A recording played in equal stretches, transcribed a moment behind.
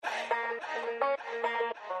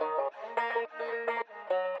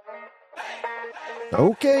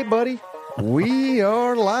Okay, buddy, we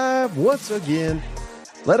are live once again.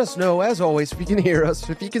 Let us know, as always, if you can hear us,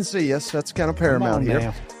 if you can see us. That's kind of paramount here.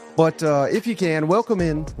 Now. But if you can, welcome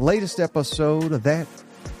in latest episode of that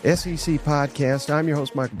SEC podcast. I'm your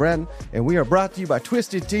host, Mike Bratton, and we are brought to you by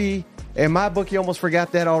Twisted Tea. And my book, you almost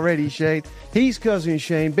forgot that already, Shane. He's Cousin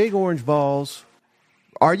Shane, Big Orange Balls.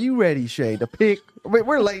 Are you ready, Shane, to pick?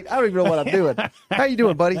 We're late. I don't even know what I'm doing. How you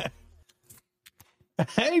doing, buddy?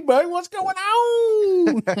 Hey, buddy, what's going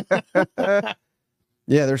on?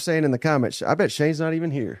 Yeah, they're saying in the comments, I bet Shane's not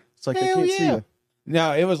even here. It's like Hell they can't see you.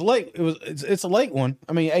 No, it was late. It's a late one.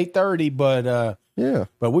 I mean, 8:30, but Yeah.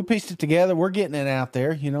 but we pieced it together. We're getting it out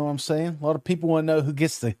there. You know what I'm saying? A lot of people want to know who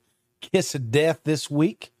gets the kiss of death this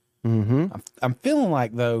week. Mm-hmm. I'm feeling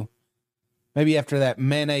like, though, maybe after that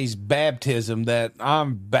mayonnaise baptism, that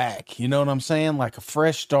I'm back. You know what I'm saying? Like a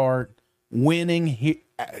fresh start, winning.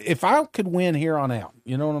 If I could win here on out,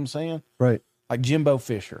 you know what I'm saying? Right. Like Jimbo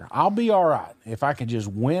Fisher, I'll be all right if I can just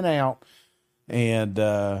win out. And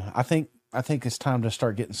I think it's time to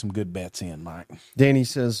start getting some good bets in, Mike. Danny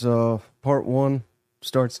says part 1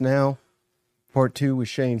 starts now. Part 2 with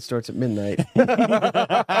Shane starts at midnight.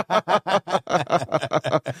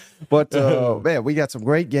 But, man, we got some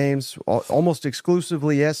great games, almost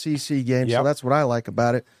exclusively SEC games, so Yep. that's what I like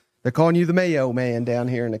about it. They're calling you the Mayo Man down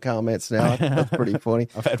here in the comments now. That's pretty funny.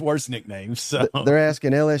 I've had worse nicknames. So They're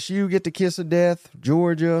asking LSU get the kiss of death,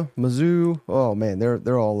 Georgia, Mizzou. Oh, man,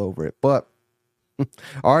 they're all over it. But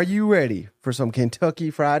are you ready for some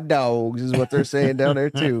Kentucky Fried Dogs is what they're saying down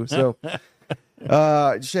there, too. So,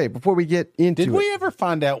 Shay, before we get into did we ever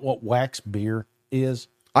find out what wax beer is?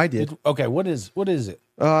 I did. Okay, what is it?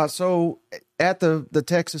 So at the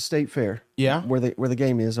Texas State Fair, Yeah. where the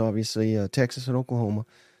game is, obviously, Texas and Oklahoma,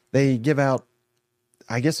 they give out,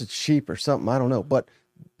 I guess it's sheep or something, I don't know, but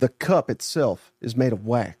the cup itself is made of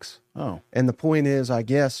wax. Oh, And the point is, I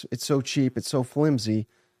guess it's so cheap, it's so flimsy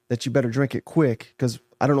that you better drink it quick, because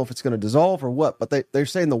I don't know if it's going to dissolve or what, but they're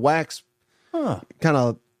saying the wax kind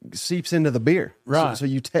of seeps into the beer. Right. So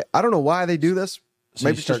I don't know why they do this. so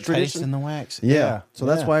Maybe you it's start just tradition. tasting the wax. Yeah. So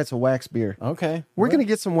that's why it's a wax beer. Okay, We're going to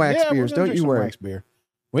get some wax we're beers, gonna don't drink you some worry. Wax beer.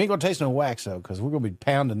 We ain't gonna taste no wax though, because we're gonna be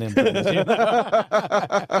pounding them things.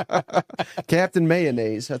 Captain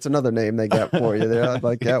Mayonnaise. That's another name they got for you there. I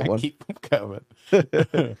like that one. Keep them coming.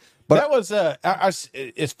 But that was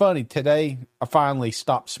it's funny today. I finally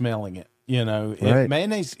stopped smelling it. You know, Right.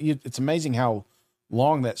 mayonnaise. It's amazing how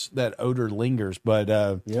long that odor lingers. But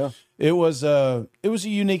Yeah. it was a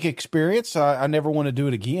unique experience. I never want to do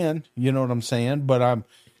it again. You know what I'm saying? But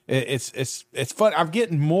it's fun. I'm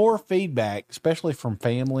getting more feedback, especially from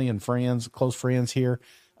family and friends, close friends here,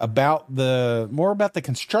 about the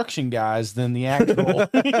construction guys than the actual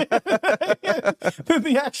than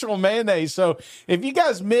the actual mayonnaise. So if you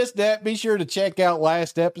guys missed that, be sure to check out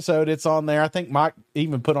last episode. It's on there. I think Mike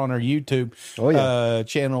even put on our YouTube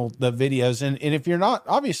channel the videos. And if you're not,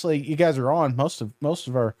 obviously you guys are on. Most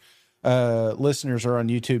of our listeners are on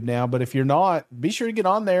YouTube now. But if you're not, be sure to get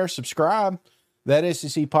on there, subscribe. That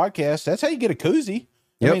SEC podcast. That's how you get a koozie.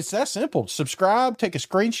 I mean, it's that simple. Subscribe, take a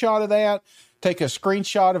screenshot of that, take a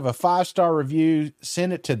screenshot of a 5-star review,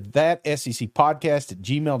 send it to that SEC podcast at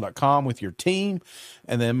gmail.com with your team.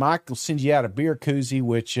 And then Mike will send you out a beer koozie,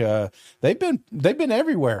 which they've been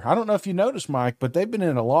everywhere. I don't know if you noticed, Mike, but they've been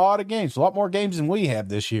in a lot of games, a lot more games than we have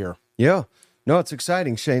this year. Yeah. No, it's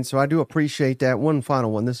exciting, Shane. So I do appreciate that. One final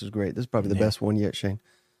one. This is great. This is probably the best one yet, Shane.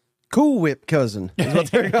 Cool Whip cousin is what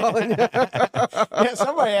they're calling. Yeah,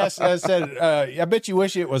 somebody asked, I said, I bet you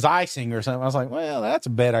wish it was icing or something. I was like, well, that's a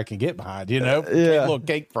bet I can get behind, you know? Yeah. A little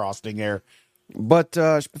cake frosting there. But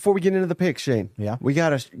before we get into the picks, Shane, Yeah. we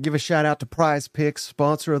got to give a shout out to Prize Picks,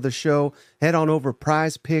 sponsor of the show. Head on over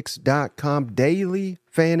prizepicks.com, daily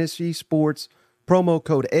fantasy sports, promo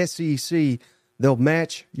code SEC. They'll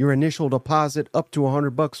match your initial deposit up to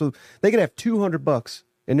 $100. So they could have $200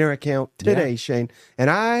 in their account today, Shane. And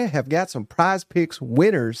I have got some Prize Picks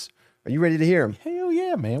winners. Are you ready to hear them? Hell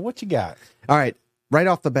yeah, man. What you got? All right. Right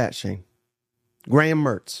off the bat, Shane. Graham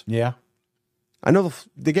Mertz. Yeah. I know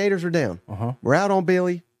the Gators are down. Uh-huh. We're out on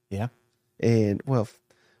Bailey. Yeah. And, well,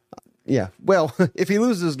 if he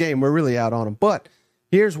loses this game, we're really out on him. But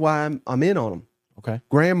here's why I'm in on him. Okay.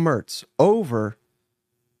 Graham Mertz, over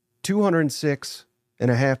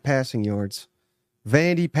 206.5 passing yards.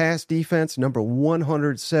 Vandy pass defense, number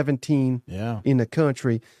 117 in the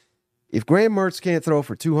country. If Graham Mertz can't throw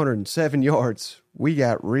for 207 yards, we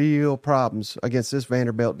got real problems against this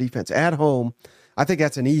Vanderbilt defense. At home, I think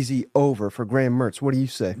that's an easy over for Graham Mertz. What do you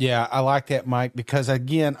say? Yeah, I like that, Mike, because,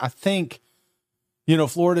 again, I think,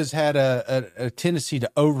 Florida's had a tendency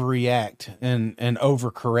to overreact and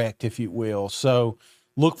overcorrect, if you will. So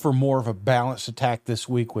look for more of a balanced attack this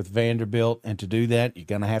week with Vanderbilt. And to do that, you're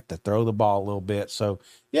going to have to throw the ball a little bit. So,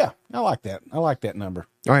 yeah, I like that. I like that number.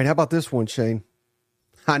 All right, how about this one, Shane?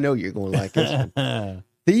 I know you're going to like this one.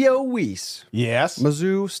 Theo Weiss. Yes.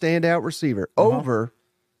 Mizzou standout receiver. Over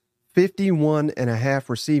 51.5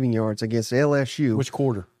 receiving yards against LSU. Which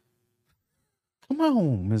quarter? Come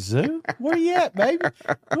on, Mizzou. Where you at, baby?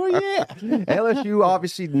 Where you at? LSU,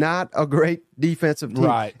 obviously not a great defensive team.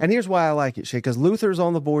 Right. And here's why I like it, Shay, because Luther's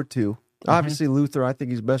on the board too. Obviously, Luther, I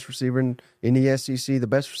think he's the best receiver in the SEC, the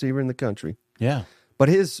best receiver in the country. Yeah. But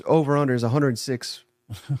his over-under is 106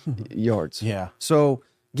 yards. Yeah. So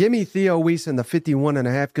give me Theo Weiss in the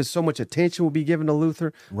 51.5 because so much attention will be given to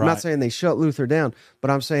Luther. Right. I'm not saying they shut Luther down,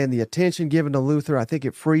 but I'm saying the attention given to Luther, I think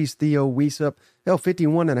it frees Theo Weiss up. Hell,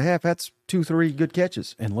 51.5, that's 2-3 good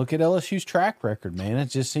catches. And look at LSU's track record, man. It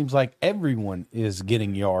just seems like everyone is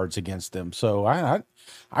getting yards against them. So I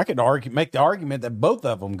could make the argument that both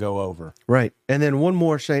of them go over. Right. And then one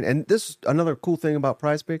more, Shane, and this is another cool thing about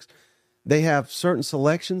Prize Picks. They have certain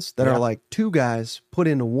selections that are like two guys put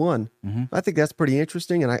into one. I think that's pretty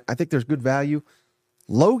interesting, and I think there's good value.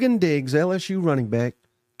 Logan Diggs, LSU running back.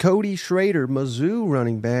 Cody Schrader, Mizzou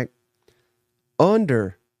running back.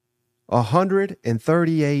 Under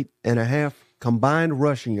 138.5 combined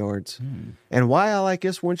rushing yards. And why I like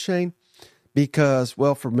this one, Shane? Because,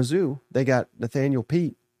 well, for Mizzou, they got Nathaniel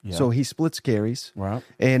Pete. Yeah. So he splits carries. Right.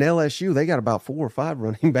 And LSU, they got about 4 or 5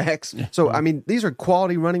 running backs. So, I mean, these are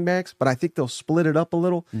quality running backs, but I think they'll split it up a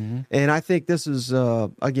little. And I think this is,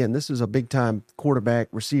 again, this is a big-time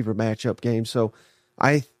quarterback-receiver matchup game. So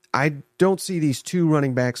I don't see these two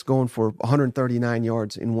running backs going for 139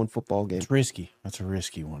 yards in one football game. It's risky. That's a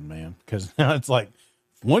risky one, man, because now it's like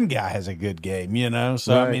one guy has a good game,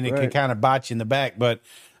 So, Right, I mean, it can kind of bite you in the back. But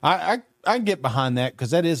I get behind that because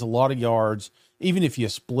that is a lot of yards. Even if you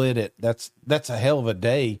split it, that's a hell of a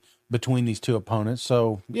day between these two opponents.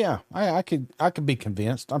 So yeah, I could be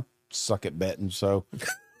convinced. I suck at betting, so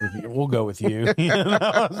we'll go with you. You know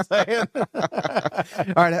what I'm saying?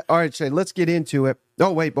 All right, Shane, let's get into it.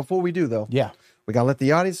 Oh, wait, before we do, though. Yeah. We got to let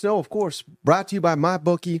the audience know, of course, brought to you by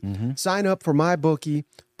MyBookie. Sign up for MyBookie.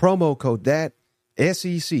 Promo code that,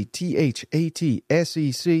 SEC, THAT,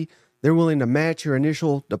 SEC. They're willing to match your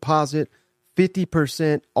initial deposit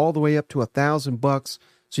 50% all the way up to $1,000.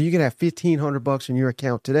 So you can have $1,500 in your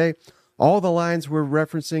account today. All the lines we're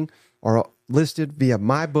referencing are listed via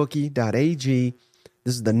mybookie.ag.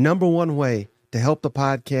 This is the number one way to help the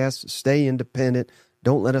podcast stay independent.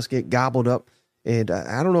 Don't let us get gobbled up. And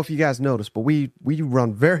I don't know if you guys noticed, but we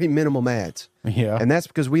run very minimum ads. Yeah. And that's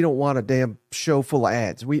because we don't want a damn show full of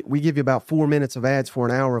ads. We give you about 4 minutes of ads for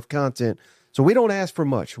an hour of content. So we don't ask for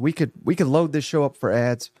much. We could load this show up for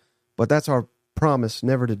ads, but that's our promise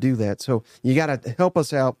never to do that. So you got to help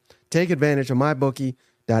us out. Take advantage of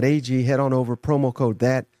mybookie.ag. Head on over, promo code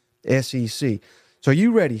that, SEC. So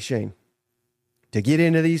you ready, Shane, to get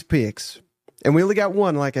into these picks? And we only got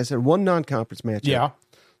one, like I said, one non-conference matchup. Yeah.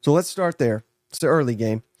 So let's start there. It's the early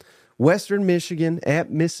game. Western Michigan at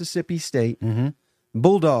Mississippi State.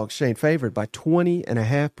 Bulldogs, Shane, favored by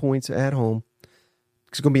 20.5 points at home.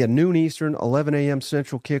 It's going to be a noon Eastern, 11 a.m.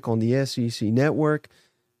 Central kick on the SEC Network.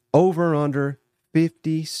 Over under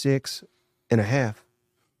 56.5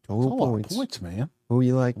 total points, man. Who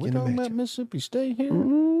you like We in the talking about matchup? Mississippi State here?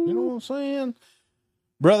 You know what I'm saying?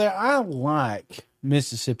 Brother, I like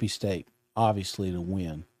Mississippi State, obviously, to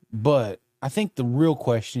win. But I think the real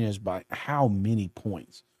question is by how many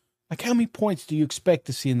points? Like, how many points do you expect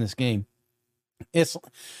to see in this game?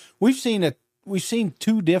 We've seen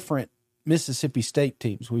two different Mississippi State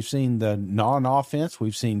teams. We've seen the non-offense.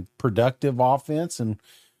 We've seen productive offense. And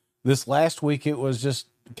this last week, it was just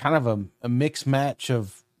kind of a mixed match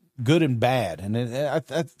of good and bad. And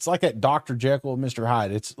it's like that Dr. Jekyll and Mr.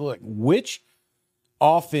 Hyde. It's like, which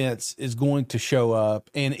offense is going to show up,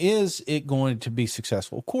 and is it going to be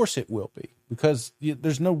successful? Of course it will be, because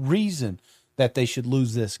there's no reason that they should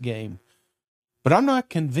lose this game. But I'm not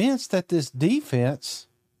convinced that this defense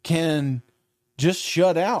can just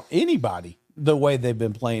shut out anybody the way they've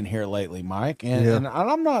been playing here lately, Mike. And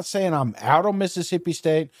I'm not saying I'm out on Mississippi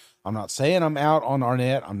State. I'm not saying I'm out on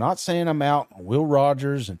Arnett. I'm not saying I'm out on Will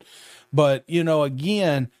Rogers. But,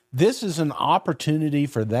 again, this is an opportunity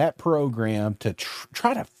for that program to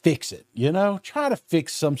try to fix it, try to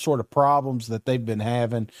fix some sort of problems that they've been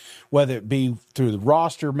having, whether it be through the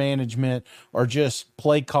roster management or just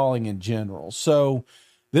play calling in general. So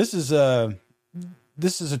this is a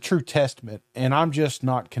true testament, and I'm just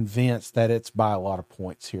not convinced that it's by a lot of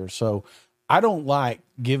points here. So I don't like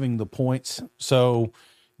giving the points. So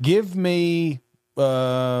give me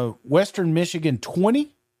Western Michigan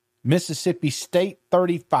 20, Mississippi State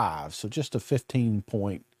 35. So just a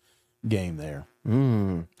 15-point game there.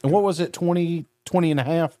 And what was it, 20 and a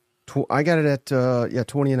half? I got it at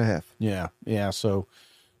 20 and a half. Yeah. So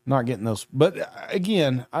not getting those. But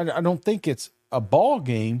again, I don't think it's a ball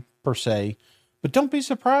game per se. But don't be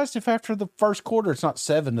surprised if after the first quarter it's not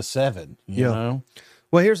 7-7. You know.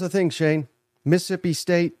 Well, here's the thing, Shane. Mississippi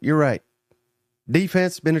State, you're right.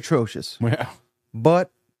 Defense been atrocious. Yeah.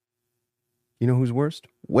 But you know who's worst?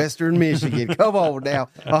 Western Michigan. Come on now.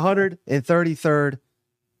 133rd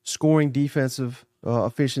scoring defensive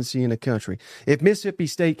efficiency in the country. If Mississippi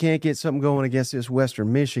State can't get something going against this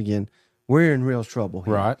Western Michigan, we're in real trouble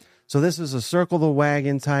here. Right. So this is a circle the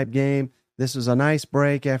wagon type game. This is a nice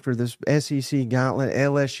break after this SEC gauntlet,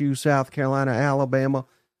 LSU, South Carolina, Alabama.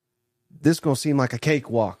 This is going to seem like a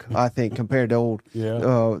cakewalk, I think, compared to old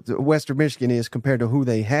Western Michigan is compared to who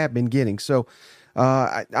they have been getting. So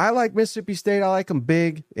I like Mississippi State. I like them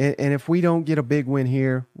big. And if we don't get a big win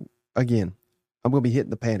here, again, I'm going to be hitting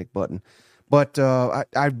the panic button. But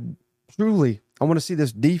I truly want to see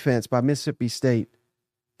this defense by Mississippi State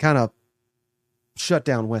kind of shut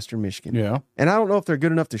down Western Michigan. Yeah. And I don't know if they're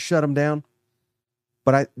good enough to shut them down,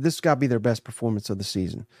 but this got to be their best performance of the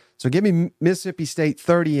season. So give me Mississippi State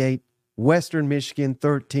 38, Western Michigan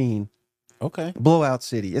 13. Okay. Blowout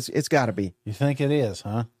city. It's got to be. You think it is,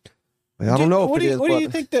 huh? Well, I don't know if it is. What do you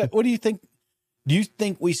think that? What do you think? Do you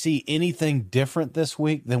think we see anything different this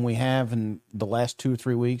week than we have in the last 2 or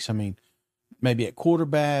 3 weeks? I mean, maybe at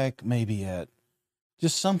quarterback, maybe at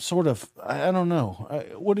just some sort of, I don't know.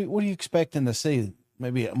 What are you expecting to see?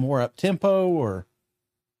 Maybe a more up tempo or?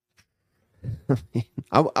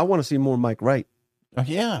 I want to see more Mike Wright.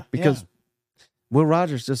 Yeah, because Will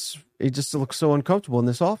Rogers just looks so uncomfortable in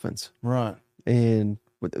this offense. Right. And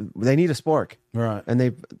they need a spark. Right. And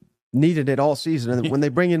they've needed it all season. And when they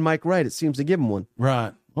bring in Mike Wright, it seems to give him one.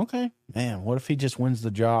 Right. Okay. Man, what if he just wins the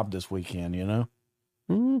job this weekend, you know?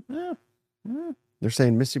 Mm-hmm. Yeah. They're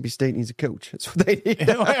saying Mississippi State needs a coach. That's what they need.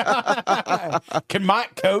 Can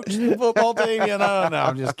Mike coach the football team? You know? No,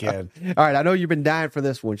 I'm just kidding. All right. I know you've been dying for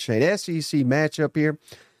this one, Shane. SEC matchup here.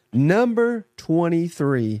 Number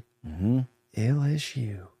 23,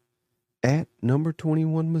 LSU at number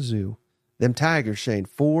 21, Mizzou. Them Tigers, Shane,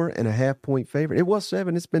 4.5-point favorite. It was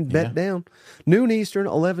 7. It's been bet down. Noon Eastern,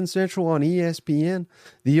 11 Central on ESPN.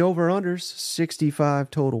 The over-unders,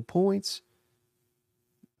 65 total points.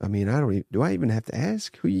 I mean, do I even have to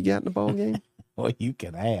ask who you got in the ball game? Well, you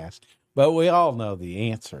can ask, but we all know the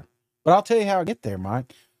answer. But I'll tell you how I get there,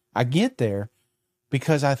 Mike. I get there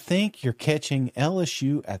because I think you're catching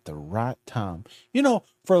LSU at the right time. You know,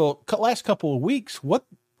 for the last couple of weeks, what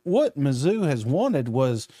Mizzou has wanted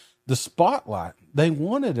was the spotlight. They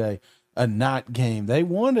wanted a night game. They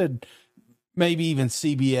wanted maybe even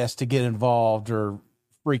CBS to get involved or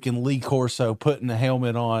freaking Lee Corso putting the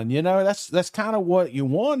helmet on. You know, that's kind of what you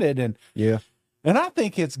wanted. And I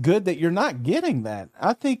think it's good that you're not getting that.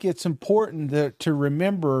 I think it's important to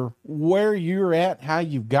remember where you're at, how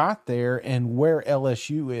you got there, and where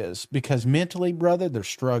LSU is. Because mentally, brother, they're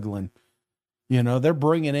struggling. You know, they're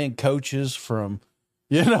bringing in coaches from,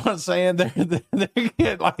 you know what I'm saying?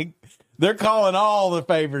 They're calling all the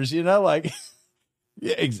favors, you know, like,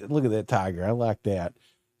 look at that Tiger. I like that.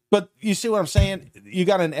 But you see what I'm saying? You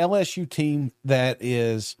got an LSU team that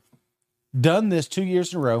is done this 2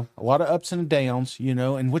 years in a row, a lot of ups and downs, you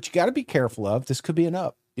know, and what you got to be careful of, this could be an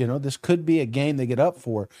up, you know, this could be a game they get up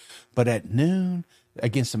for, but at noon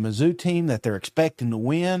against a Mizzou team that they're expecting to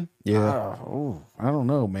win. I don't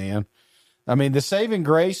know, man. I mean, the saving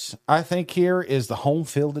grace, I think here is the home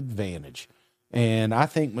field advantage. And I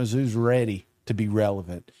think Mizzou's ready to be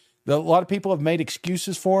relevant. A lot of people have made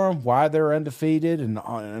excuses for them, why they're undefeated and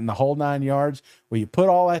the whole 9 yards. Well, you put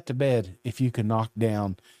all that to bed if you can knock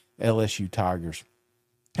down LSU Tigers.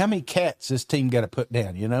 How many cats this team got to put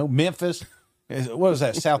down? You know, Memphis. What was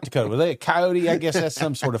that? South Dakota. Were they a coyote? I guess that's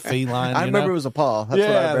some sort of feline. I remember it was a paw. That's what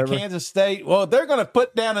I remember. Kansas State. Well, they're going to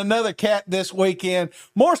put down another cat this weekend.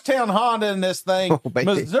 Morristown Honda in this thing.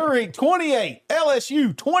 Missouri 28,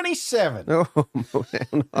 LSU 27.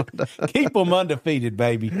 Morristown Honda. Keep them undefeated,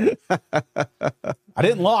 baby. I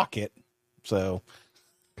didn't lock it, so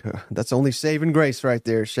that's only saving grace right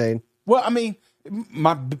there, Shane. Well, I mean,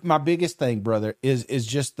 my biggest thing, brother, is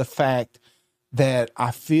just the fact that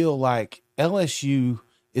I feel like LSU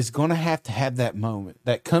is going to have that moment,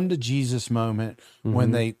 that come to Jesus moment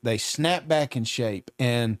when they snap back in shape.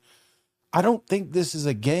 And I don't think this is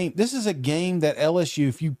a game. This is a game that LSU,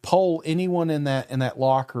 if you poll anyone in that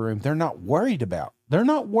locker room, they're not worried about. They're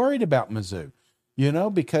not worried about Mizzou,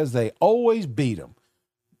 because they always beat them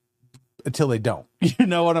until they don't. You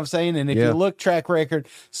know what I'm saying? And if you look track record,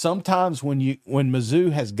 sometimes when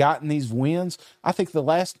Mizzou has gotten these wins, I think the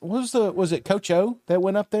last was it Coach O that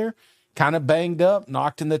went up there, kind of banged up,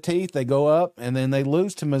 knocked in the teeth. They go up and then they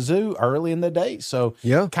lose to Mizzou early in the day. So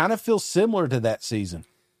kind of feels similar to that season.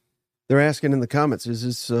 They're asking in the comments, is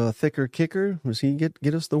this thicker kicker? Was he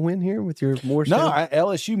get us the win here with your more? No,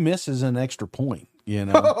 LSU misses an extra point.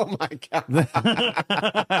 Oh my God!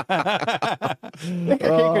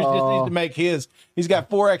 Kickers just needs to make his. He's got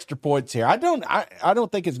 4 extra points here. I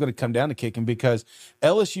don't think it's going to come down to kicking because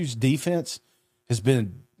LSU's defense has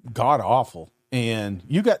been god awful, and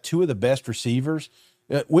you got 2 of the best receivers.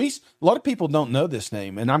 A lot of people don't know this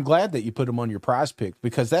name, and I'm glad that you put him on your prize pick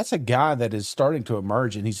because that's a guy that is starting to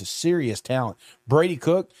emerge, and he's a serious talent. Brady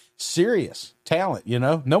Cook, serious talent.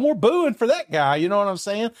 No more booing for that guy. You know what I'm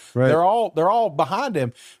saying? Right. They're all behind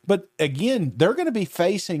him. But again, they're going to be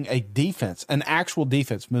facing a defense, an actual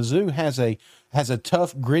defense. Mizzou has a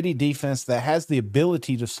tough, gritty defense that has the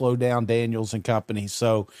ability to slow down Daniels and company.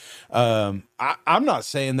 So I'm not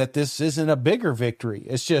saying that this isn't a bigger victory.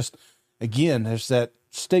 It's just, again, there's that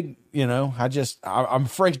I'm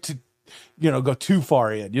afraid to, go too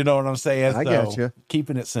far in. You know what I'm saying? I got you.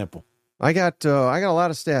 Keeping it simple. I got a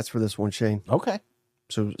lot of stats for this one, Shane. Okay.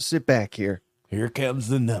 So sit back here. Here comes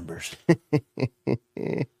the numbers.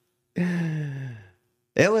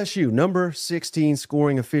 LSU, number 16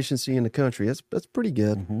 scoring efficiency in the country. That's pretty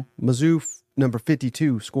good. Mm-hmm. Mizzou, number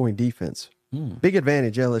 52 scoring defense. Big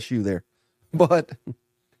advantage LSU there. But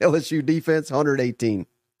LSU defense, 118.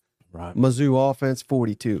 Right. Mizzou offense,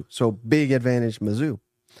 42. So big advantage Mizzou.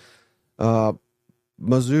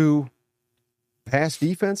 Mizzou pass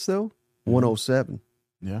defense, though, 107.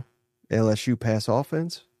 Yeah. LSU pass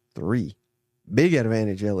offense, 3. Big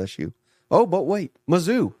advantage LSU. Oh, but wait.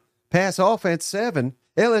 Mizzou pass offense, 7.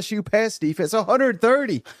 LSU pass defense,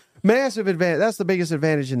 130. Massive advantage. That's the biggest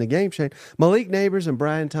advantage in the game, Shane. Malik Neighbors and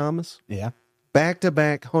Brian Thomas. Yeah.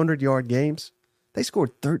 Back-to-back 100-yard games. They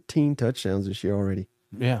scored 13 touchdowns this year already.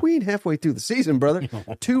 Yeah. We ain't halfway through the season, brother.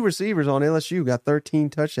 2 receivers on LSU got 13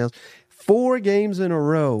 touchdowns. 4 games in a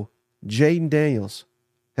row, Jaden Daniels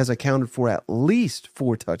has accounted for at least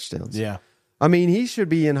 4 touchdowns. Yeah. I mean, he should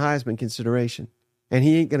be in Heisman consideration, and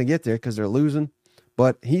he ain't going to get there because they're losing,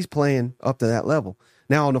 but he's playing up to that level.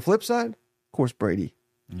 Now, on the flip side, of course, Brady.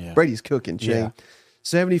 Yeah. Brady's cooking, Shane. Yeah.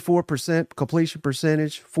 74% completion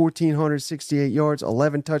percentage, 1,468 yards,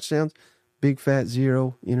 11 touchdowns, big fat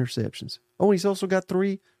 0 interceptions. Oh, he's also got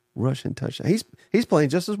 3 rushing touchdowns. He's playing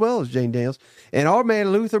just as well as Jane Daniels. And our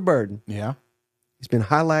man Luther Burden. Yeah. He's been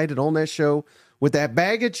highlighted on that show with that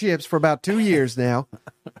bag of chips for about 2 years now.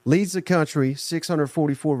 Leads the country,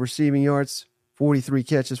 644 receiving yards, 43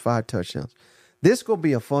 catches, 5 touchdowns. This is going to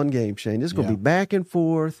be a fun game, Shane. This is going to be back and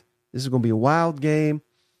forth. This is going to be a wild game.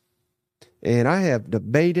 And I have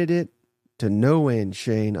debated it to no end,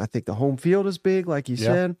 Shane. I think the home field is big, like you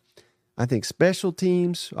said. I think special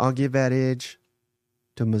teams, I'll give that edge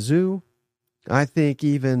to Mizzou. I think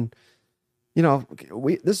even,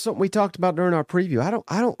 this is something we talked about during our preview.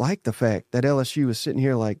 I don't like the fact that LSU is sitting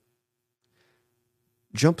here like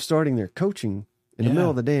jump-starting their coaching in the middle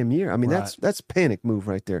of the damn year. I mean, that's a panic move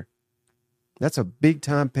right there. That's a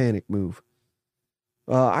big-time panic move.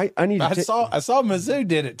 I saw Mizzou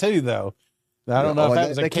did it too, though. I don't know if that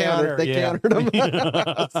was a counter. They countered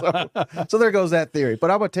them. So there goes that theory.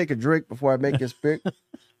 But I'm going to take a drink before I make this pick.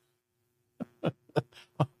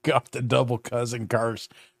 Got the double cousin curse.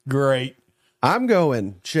 Great. I'm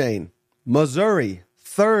going, Shane, Missouri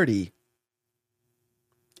 30,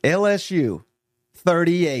 LSU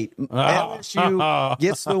 38. LSU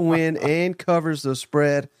gets the win and covers the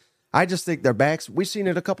spread. I just think their backs, we've seen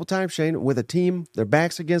it a couple times, Shane, with a team, their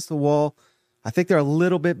backs against the wall. I think they're a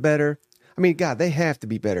little bit better. I mean, God, they have to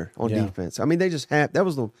be better on defense. I mean, they just have. That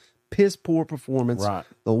was the piss poor performance. Right.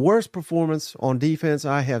 The worst performance on defense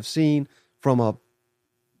I have seen from a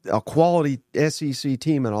quality SEC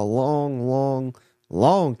team in a long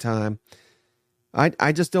time.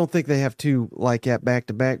 I just don't think they have 2 like that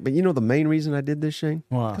back-to-back. But you know the main reason I did this, Shane?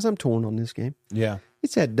 Why? Because I'm torn on this game. Yeah.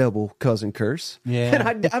 It's that double cousin curse. Yeah.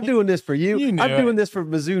 And I'm doing this for you. You knew I'm doing it. this for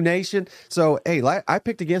Mizzou Nation. So, hey, I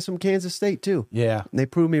picked against them Kansas State, too. Yeah. And they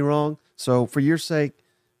proved me wrong. So, for your sake,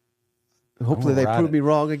 hopefully they prove me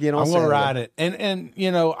wrong again on Saturday. I'm going to ride it.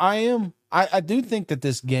 And I do think that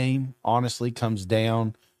this game honestly comes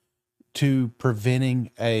down to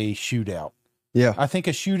preventing a shootout. Yeah. I think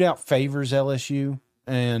a shootout favors LSU.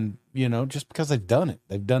 and just because they've done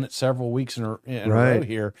it several weeks in a row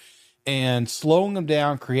here, and slowing them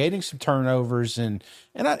down, creating some turnovers, and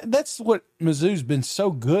that's what Mizzou's been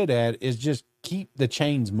so good at, is just keep the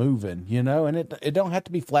chains moving, and it don't have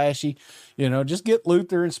to be flashy, just get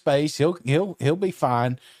Luther in space, he'll be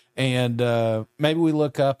fine. And maybe we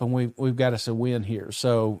look up and we've got us a win here.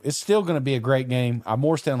 So it's still going to be a great game. I'm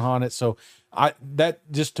Morristown Haunted, so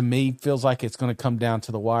that just to me feels like it's going to come down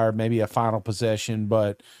to the wire, maybe a final possession.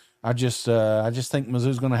 But I just think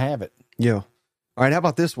Mizzou's going to have it. Yeah. All right. How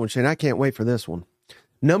about this one, Shane? I can't wait for this one.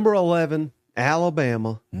 Number 11,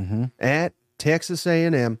 Alabama at Texas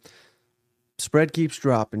A&M. Spread keeps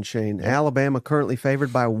dropping, Shane. Yep. Alabama currently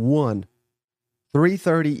favored by 1.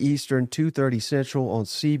 3:30 Eastern, 2:30 Central on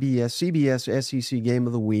CBS. CBS SEC Game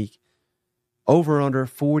of the Week. Over under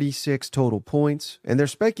 46 total points. And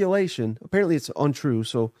there's speculation, apparently it's untrue,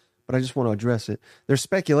 but I just want to address it. There's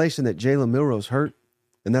speculation that Jalen Milroe's hurt,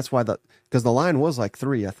 and that's why because the line was like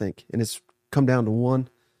 3, I think, and it's come down to 1.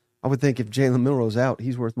 I would think if Jalen Milroe's out,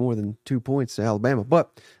 he's worth more than 2 points to Alabama.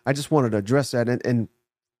 But I just wanted to address that, and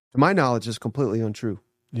to my knowledge, it's completely untrue.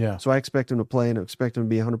 Yeah. So I expect him to play, and I expect him to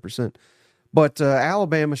be 100%. But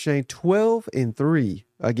Alabama, Shane, 12-3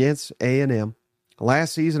 against A&M.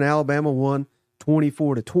 Last season, Alabama won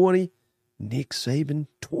 24-20. Nick Saban,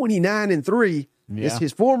 29-3. Yeah. It's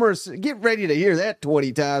his former. Get ready to hear that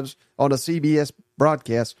 20 times on a CBS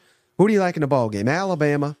broadcast. Who do you like in the ball game?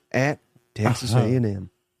 Alabama at Texas A&M.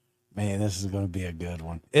 Man, this is going to be a good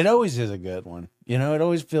one. It always is a good one. It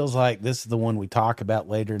always feels like this is the one we talk about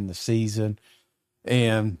later in the season,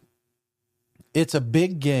 and it's a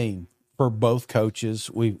big game for both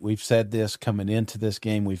coaches. We've said this coming into this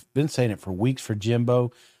game. We've been saying it for weeks for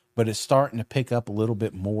Jimbo, but it's starting to pick up a little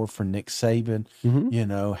bit more for Nick Saban.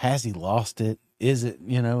 Has he lost it? Is it,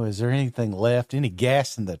 is there anything left? Any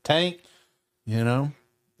gas in the tank?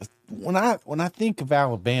 When I think of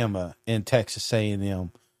Alabama and Texas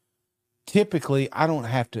A&M, typically I don't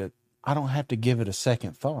have to give it a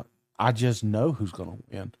second thought. I just know who's going to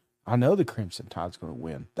win. I know the Crimson Tide's going to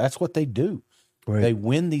win. That's what they do. Right. They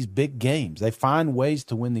win these big games. They find ways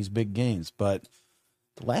to win these big games. But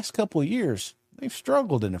the last couple of years, they've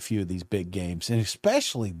struggled in a few of these big games, and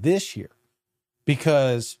especially this year.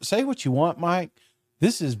 Because say what you want, Mike,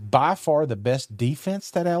 this is by far the best defense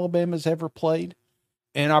that Alabama's ever played.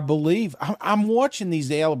 And I believe I'm watching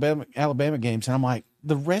these Alabama games, and I'm like,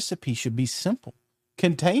 the recipe should be simple.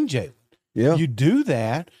 Contain Jalen. Yeah. You do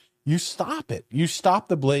that, you stop it. You stop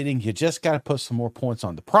the bleeding. You just got to put some more points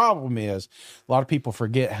on. The problem is a lot of people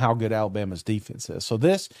forget how good Alabama's defense is. So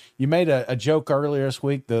you made a joke earlier this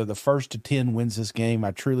week, the first to 10 wins this game.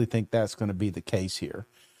 I truly think that's going to be the case here.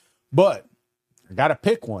 But I got to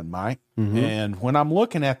pick one, Mike. And when I'm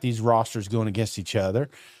looking at these rosters going against each other,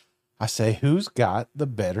 I say, who's got the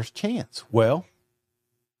better chance? Well,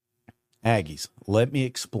 Aggies. Let me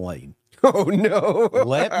explain. Oh, no.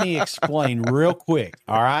 Let me explain real quick.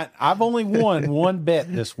 All right. I've only won one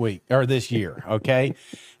bet this year. Okay.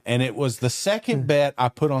 And it was the second bet I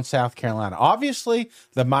put on South Carolina. Obviously,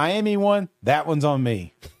 the Miami one, that one's on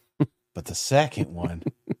me. But the second one,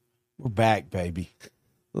 we're back, baby.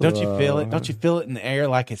 Don't you feel it? Don't you feel it in the air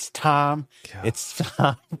like it's time? God. It's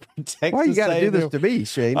time for Texas. Why you got to do this to me,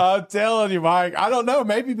 Shane? I'm telling you, Mike. I don't know.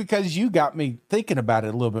 Maybe because you got me thinking about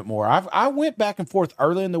it a little bit more. I went back and forth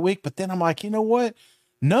early in the week, but then I'm like, you know what?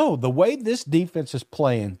 No, the way this defense is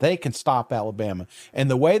playing, they can stop Alabama. And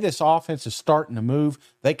the way this offense is starting to move,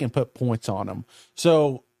 they can put points on them.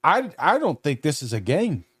 So I don't think this is a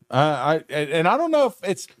game. I don't know if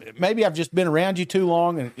it's maybe I've just been around you too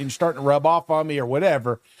long and you're starting to rub off on me or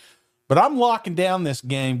whatever, but I'm locking down this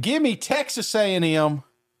game. Give me Texas A&M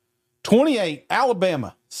 28,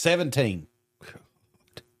 Alabama 17.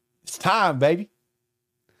 It's time, baby.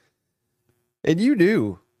 And you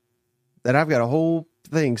knew that I've got a whole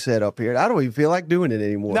thing set up here. I don't even feel like doing it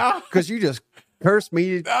anymore. No, because you just cursed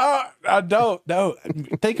me. No, I don't. No,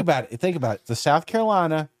 think about it. The South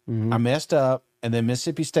Carolina, I messed up. And then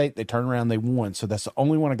Mississippi State, they turned around, they won. So that's the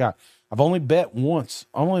only one I got. I've only bet once.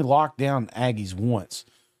 I only locked down Aggies once.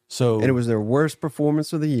 So and it was their worst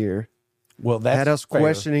performance of the year. Well, that's had us fair.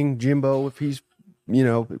 Questioning Jimbo if he's,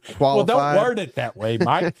 qualified. Well, don't word it that way,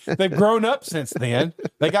 Mike. They've grown up since then.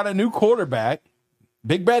 They got a new quarterback.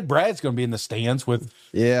 Big Bad Brad's going to be in the stands with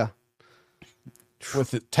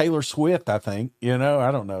Taylor Swift, I think. I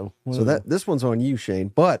don't know. So this one's on you, Shane.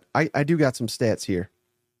 But I do got some stats here.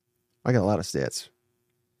 I got a lot of stats.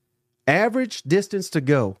 Average distance to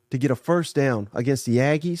go to get a first down against the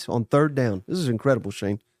Aggies on third down. This is incredible,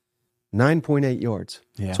 Shane. 9.8 yards.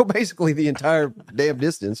 Yeah. So basically the entire damn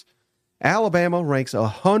distance. Alabama ranks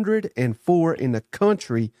 104 in the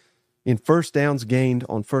country in first downs gained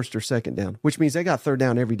on first or second down, which means they got third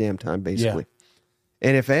down every damn time, basically. Yeah.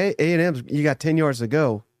 And if A&M, you got 10 yards to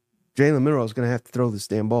go, Jalen Milroe is going to have to throw this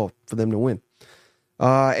damn ball for them to win.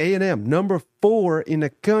 A&M, number 4 in the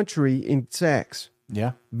country in sacks.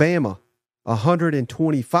 Yeah. Bama,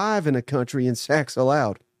 125 in the country in sacks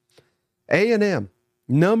allowed. A&M,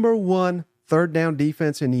 number 1 third down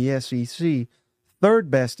defense in the SEC, third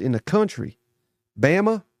best in the country.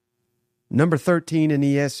 Bama, number 13 in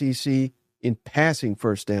the SEC in passing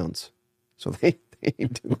first downs. So they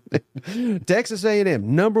ain't doing it. Texas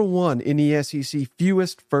A&M, number 1 in the SEC,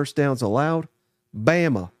 fewest first downs allowed.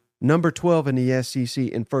 Bama, number 12 in the SEC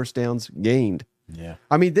in first downs gained. Yeah.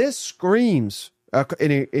 I mean, this screams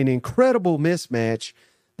an incredible mismatch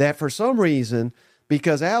that for some reason,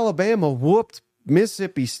 because Alabama whooped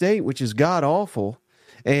Mississippi State, which is god-awful,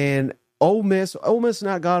 and Ole Miss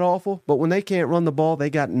not god-awful, but when they can't run the ball, they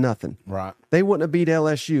got nothing. Right. They wouldn't have beat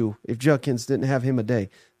LSU if Judkins didn't have him a day.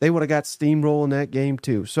 They would have got steamrolled in that game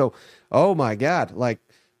too. So, oh my God,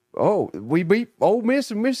 we beat Ole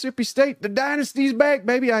Miss and Mississippi State. The dynasty's back,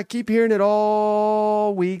 baby. I keep hearing it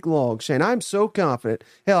all week long. Shane, I'm so confident.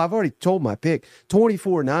 Hell, I've already told my pick.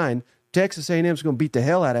 24-9, Texas A&M's going to beat the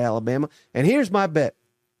hell out of Alabama. And here's my bet.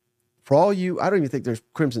 For all you, I don't even think there's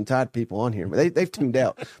Crimson Tide people on here. They've tuned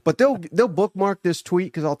out. But they'll bookmark this tweet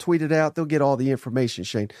because I'll tweet it out. They'll get all the information,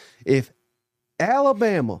 Shane. If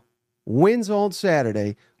Alabama wins on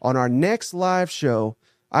Saturday, on our next live show,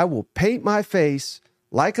 I will paint my face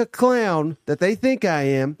like a clown that they think I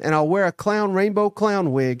am, and I'll wear a rainbow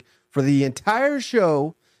clown wig for the entire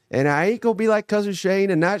show, and I ain't going to be like Cousin Shane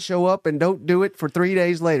and not show up and don't do it for 3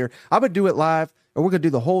 days later. I'm going to do it live, and we're going to do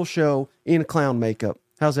the whole show in clown makeup.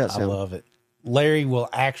 How's that sound? I love it. Larry will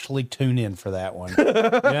actually tune in for that one. You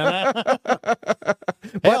know?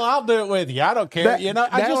 Hell, I'll do it with you. I don't care.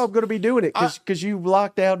 I'm going to be doing it because you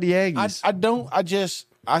locked out the Aggies. I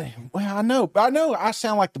know I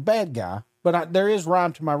sound like the bad guy, but there is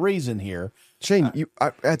rhyme to my reason here. Shane,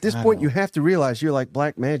 at this point, you have to realize you're like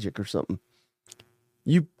black magic or something.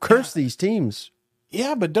 You curse these teams.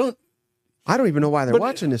 Yeah, but I don't even know why they're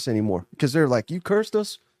watching this anymore because they're like, you cursed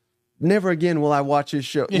us? Never again will I watch this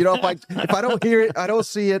show. You know, if I don't hear it, I don't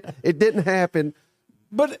see it, it didn't happen.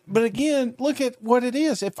 But again, look at what it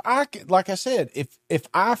is. If I feel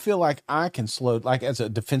like I can as a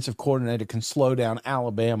defensive coordinator can slow down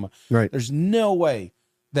Alabama, right? There's no way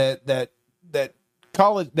that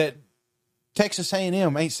Texas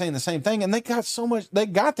A&M ain't saying the same thing, and they got so much. They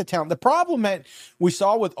got the talent. The problem that we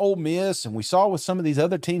saw with Ole Miss and we saw with some of these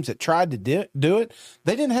other teams that tried to do it,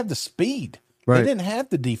 they didn't have the speed. Right. They didn't have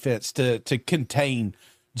the defense to contain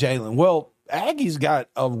Jalen. Well, Aggies got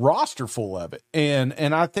a roster full of it,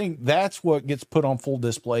 and I think that's what gets put on full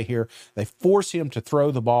display here. They force him to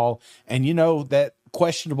throw the ball, and that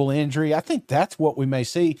questionable injury, I think that's what we may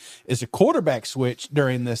see is a quarterback switch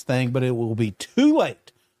during this thing, but it will be too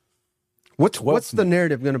late. What's the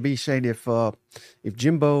narrative going to be, Shane, if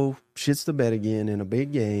Jimbo shits the bed again in a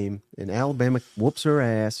big game and Alabama whoops her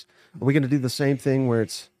ass? Are we going to do the same thing where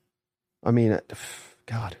it's,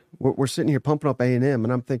 God, we're sitting here pumping up A&M,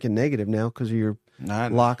 and I'm thinking negative now because of your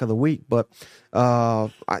lock of the week. But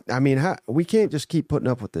we can't just keep putting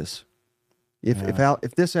up with this.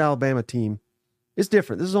 If this Alabama team is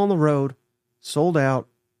different, this is on the road, sold out,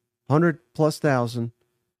 100,000+.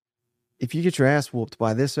 If you get your ass whooped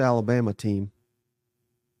by this Alabama team,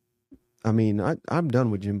 I'm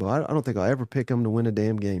done with Jimbo. I don't think I'll ever pick him to win a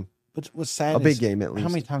damn game. But what's sad? A big game at least. How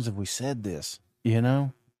many times have we said this?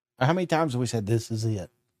 How many times have we said, this is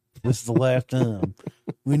it? This is the last time.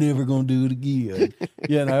 We're never going to do it again.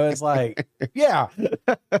 It's like, yeah.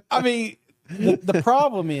 The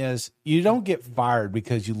problem is you don't get fired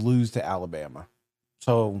because you lose to Alabama.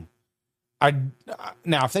 So, I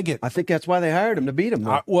think that's why they hired him, to beat him.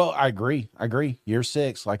 I agree. Year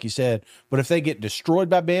 6, like you said. But if they get destroyed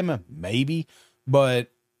by Bama, maybe.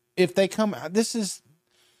 But if they come, this is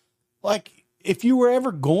like, if you were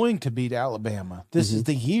ever going to beat Alabama, this is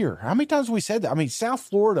the year. How many times have we said that? South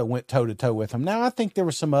Florida went toe-to-toe with them. Now, I think there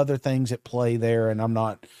were some other things at play there, and I'm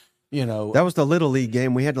not, That was the Little League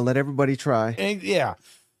game. We had to let everybody try. Yeah.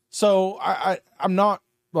 So, I'm not,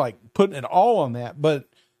 putting it all on that, but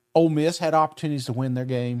Ole Miss had opportunities to win their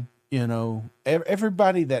game.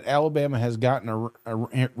 Everybody that Alabama has gotten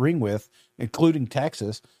a ring with, including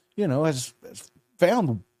Texas, has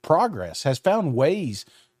found progress, has found ways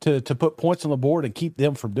to put points on the board and keep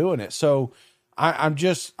them from doing it. So I'm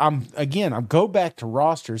go back to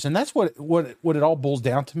rosters, and that's what it all boils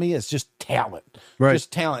down to me is just talent, Right.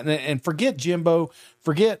 Just talent, and forget Jimbo,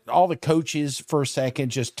 forget all the coaches for a second,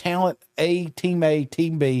 just talent.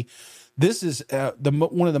 Team B. This is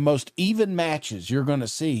one of the most even matches you're going to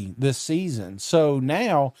see this season. So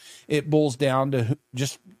now it boils down to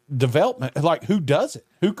just development, like who does it,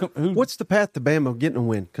 who. What's the path to Bama getting a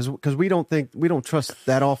win? Because we don't trust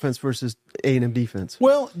that offense versus A&M defense.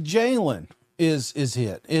 Well, Jalen is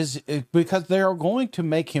because they are going to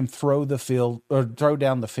make him throw down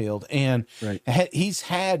the field, and right. He's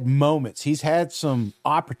had moments, he's had some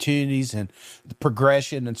opportunities and the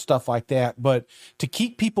progression and stuff like that. But to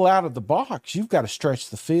keep people out of the box, you've got to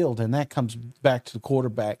stretch the field, and that comes back to the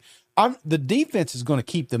quarterback. The defense is going to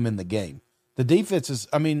keep them in the game. The defense is,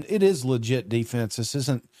 it is legit defense. This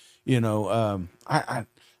isn't, I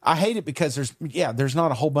hate it because there's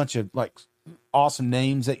not a whole bunch of like awesome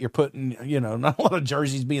names that you're putting, not a lot of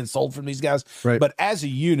jerseys being sold from these guys, right. But as a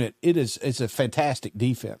unit, it's a fantastic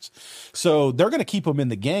defense. So they're going to keep them in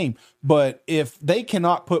the game. But if they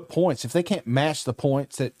cannot put points, if they can't match the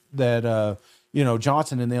points that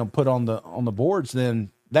Johnson and them put on the boards,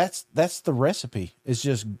 then that's the recipe. It's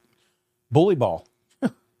just bully ball.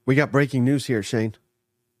 We got breaking news here, Shane.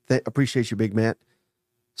 Appreciate you, Big Matt.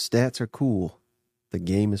 Stats are cool. The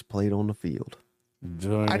game is played on the field.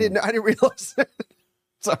 Damn. I didn't realize that.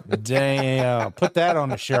 Sorry. Damn. Put that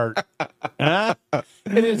on a shirt. Huh?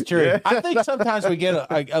 It is true. Yeah. I think sometimes we get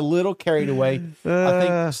a little carried away. I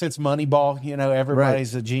think since Moneyball,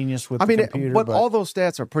 everybody's a genius with the computer. But all those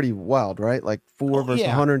stats are pretty wild, right? Like 4 versus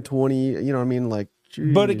 120, you know what I mean? Like,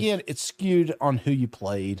 geez. But again, it's skewed on who you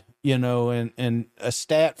played, and a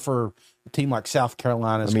stat for a team like South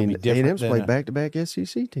Carolina is going to be different. A&M's played back-to-back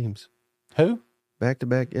SEC teams. Who?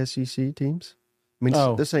 Back-to-back SEC teams.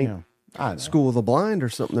 This ain't School of the Blind or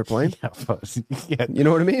something they're playing. Yeah. You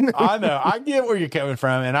know what I mean? I know. I get where you're coming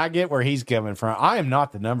from, and I get where he's coming from. I am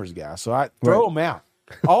not the numbers guy, so I throw him out.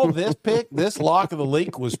 All this lock of the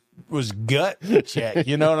leak was gut check.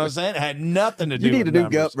 You know what I'm saying? It had nothing to do with You need a new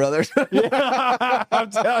numbers. gut, brother. Yeah,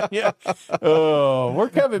 I'm telling you. Oh, we're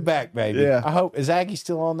coming back, baby. Yeah. I hope. Is Aggie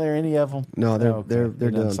still on there? Any of them? No, they're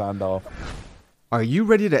done. Signed off. Are you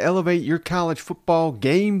ready to elevate your college football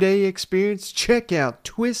game day experience? Check out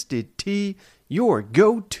Twisted Tea, your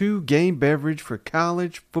go-to game beverage for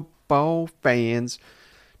college football fans.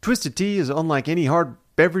 Twisted Tea is unlike any hard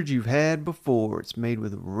beverage you've had before. It's made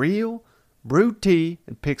with real brewed tea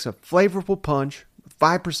and picks a flavorful punch with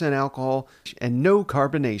 5% alcohol and no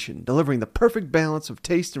carbonation, delivering the perfect balance of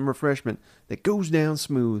taste and refreshment that goes down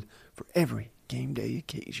smooth for every game day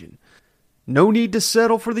occasion. No need to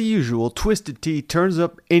settle for the usual. Twisted Tea turns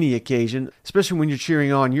up any occasion, especially when you're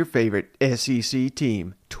cheering on your favorite SEC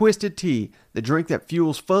team. Twisted Tea, the drink that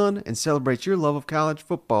fuels fun and celebrates your love of college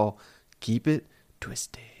football. Keep it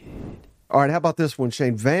twisted. All right, how about this one,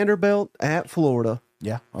 Shane? Vanderbilt at Florida.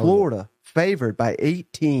 Yeah. Florida favored by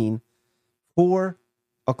 18, 4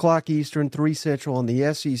 o'clock Eastern, 3 Central on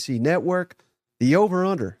the SEC network. The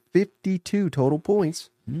over-under, 52 total points.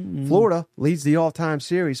 Mm-hmm. Florida leads the all-time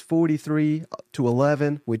series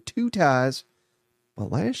 43-11 with 2 ties.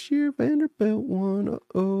 But last year, Vanderbilt won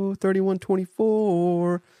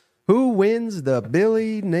 31-24. Who wins the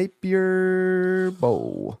Billy Napier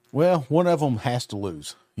Bowl? Well, one of them has to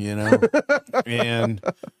lose, And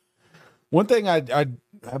one thing I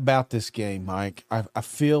about this game, Mike, I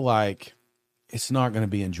feel like it's not going to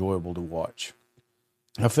be enjoyable to watch.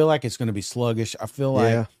 I feel like it's going to be sluggish. I feel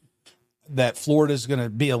like that Florida's going to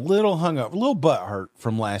be a little hung up, a little butthurt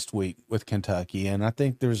from last week with Kentucky, and I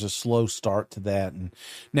think there's a slow start to that. And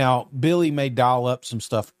now Billy may dial up some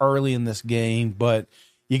stuff early in this game, but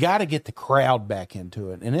you got to get the crowd back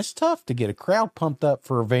into it, and it's tough to get a crowd pumped up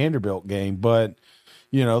for a Vanderbilt game. But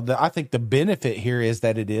I think the benefit here is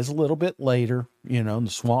that it is a little bit later. The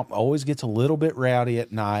Swamp always gets a little bit rowdy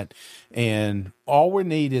at night, and all we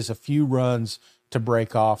need is a few runs to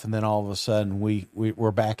break off, and then all of a sudden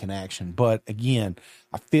we're back in action. But again,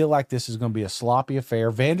 I feel like this is going to be a sloppy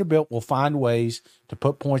affair. Vanderbilt will find ways to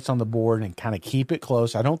put points on the board and kind of keep it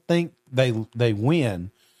close. I don't think they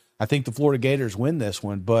win. I think the Florida Gators win this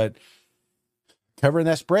one, but covering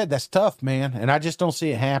that spread, that's tough, man. And I just don't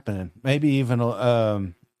see it happening. Maybe even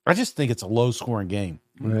I just think it's a low-scoring game.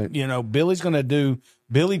 Right. Billy's going to do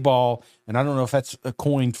Billy ball, and I don't know if that's a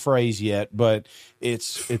coined phrase yet, but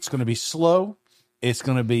it's going to be slow. It's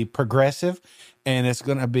going to be progressive, and it's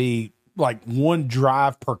going to be like one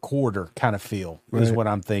drive per quarter kind of feel is what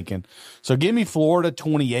I'm thinking. So give me Florida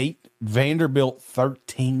 28, Vanderbilt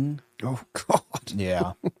 13. Oh, God.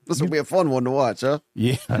 Yeah. This will be a fun one to watch, huh?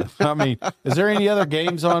 Yeah. I mean, is there any other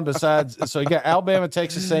games on besides? So you got Alabama,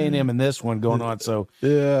 Texas A&M in this one going on. So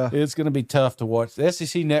Yeah. it's going to be tough to watch. The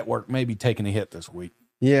SEC Network may be taking a hit this week.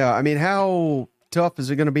 Yeah. I mean, how tough is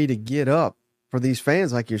it going to be to get up for these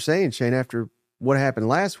fans, like you're saying, Shane, after what happened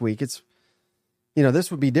last week? It's,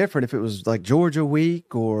 this would be different if it was like Georgia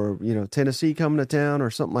week or, Tennessee coming to town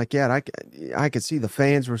or something like that. I could see the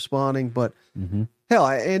fans responding, but hell,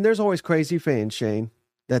 and there's always crazy fans, Shane,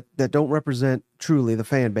 that don't represent truly the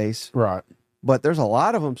fan base. Right. But there's a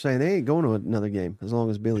lot of them saying they ain't going to another game as long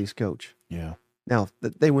as Billy's coach. Yeah. Now,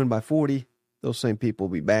 if they win by 40, those same people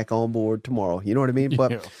will be back on board tomorrow. You know what I mean?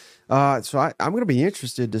 But so I'm going to be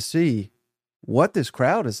interested to see what this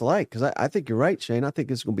crowd is like, because I think you're right, Shane. I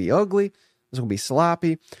think it's going to be ugly. It's going to be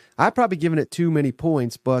sloppy. I've probably given it too many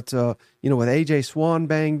points, but, with A.J. Swan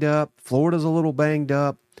banged up, Florida's a little banged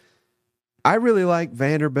up. I really like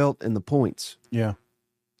Vanderbilt and the points. Yeah.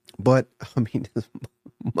 But, I mean,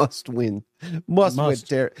 must win. Must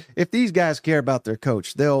win. If these guys care about their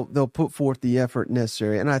coach, they'll put forth the effort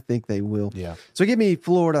necessary, and I think they will. Yeah. So give me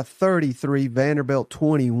Florida 33, Vanderbilt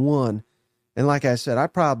 21. And like I said, I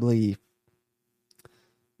probably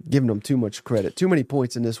giving them too much credit. Too many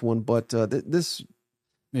points in this one, but this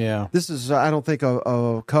is, I don't think,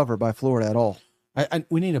 a cover by Florida at all.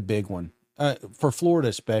 We need a big one. For Florida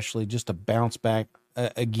especially, just to bounce back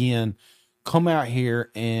again, come out here,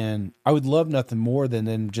 and I would love nothing more than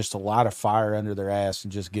them just a lot of fire under their ass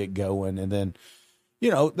and just get going. And then,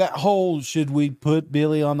 that whole should we put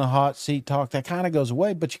Billy on the hot seat talk, that kind of goes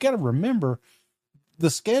away. But you got to remember, the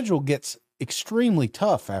schedule gets extremely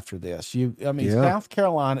tough after this. South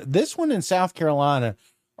Carolina, this one in South Carolina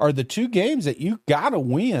are the two games that you got to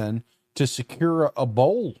win to secure a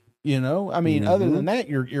bowl. Other than that,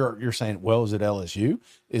 you're saying, well, is it LSU?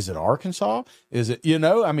 Is it Arkansas? Is it, you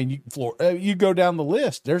go down the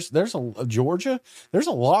list. There's a Georgia. There's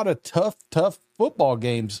a lot of tough football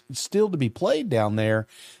games still to be played down there,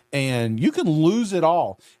 and you can lose it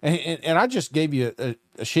all. And I just gave you a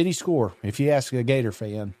shitty score. If you ask a Gator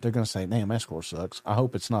fan, they're going to say, "Damn, that score sucks." I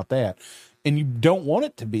hope it's not that. And you don't want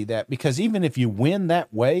it to be that, because even if you win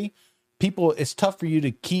that way, it's tough for you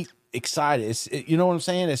to keep excited. You know what I'm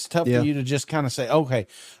saying? It's tough for you to just kind of say, okay,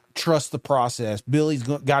 trust the process. Billy's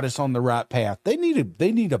got us on the right path. They need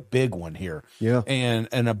a big one here. Yeah. And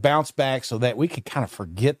a bounce back so that we could kind of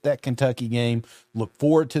forget that Kentucky game, look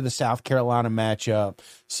forward to the South Carolina matchup.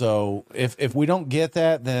 So if we don't get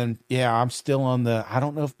that, then I'm still on I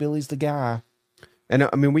don't know if Billy's the guy.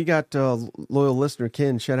 And we got loyal listener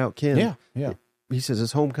Ken, shout out Ken. Yeah. He says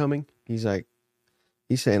it's homecoming. He's saying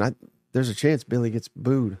there's a chance Billy gets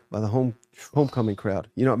booed by the homecoming crowd.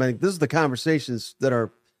 This is the conversations that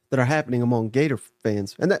are happening among Gator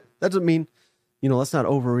fans. And that doesn't mean, let's not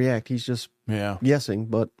overreact. He's just guessing,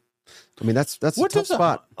 but that's a tough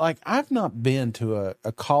spot. I've not been to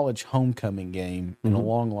a college homecoming game in a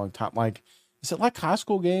long, long time. Is it like high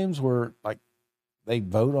school games where they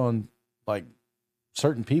vote on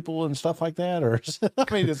certain people and stuff like that? Or is there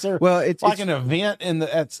it's an event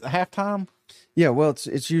at halftime? Yeah, well,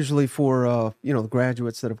 it's usually for the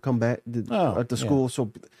graduates that have come back at the school.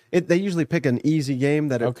 So they usually pick an easy game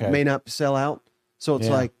that it may not sell out. So it's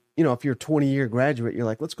if you're a 20-year graduate, you're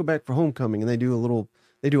like, let's go back for homecoming, and they do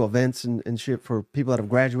events and shit for people that have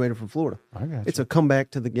graduated from Florida. I got you. It's a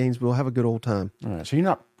comeback to the Gainesville. Have a good old time. All right, so you're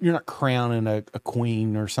not crowning a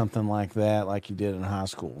queen or something like that like you did in high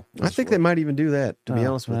school. I think they might even do that, to be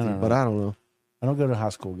honest with you, but I don't know. I don't go to high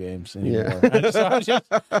school games anymore. It's a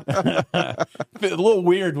little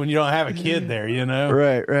weird when you don't have a kid there,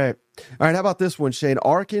 Right. All right, how about this one, Shane?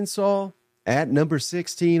 Arkansas at number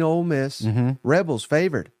 16, Ole Miss. Rebels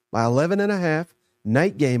favored by 11.5.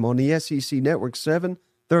 Night game on the SEC Network,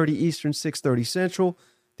 7:30 Eastern, 6:30 Central.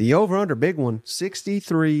 The over-under, big one,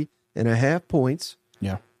 63.5 points.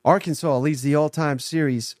 Yeah. Arkansas leads the all-time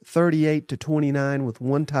series 38-29 with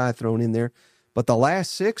one tie thrown in there. But the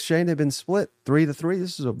last 6, Shane, have been split 3-3.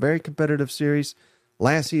 This is a very competitive series.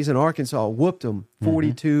 Last season, Arkansas whooped them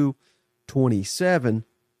 42-27.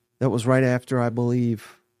 That was right after, I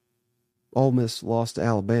believe, Ole Miss lost to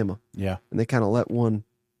Alabama. Yeah. And they kind of let one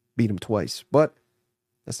beat them twice. But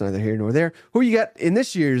that's neither here nor there. Who you got in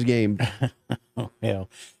this year's game?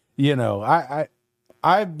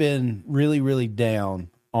 I've been really, really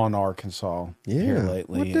down on Arkansas here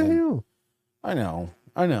lately. What the hell? I know.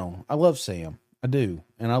 I love Sam. I do.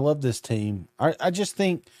 And I love this team. I just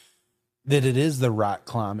think that it is the right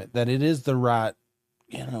climate, that it is the right,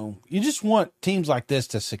 you just want teams like this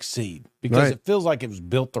to succeed because it feels like it was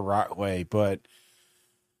built the right way. But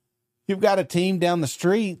you've got a team down the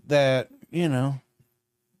street that,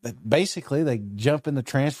 basically they jump in the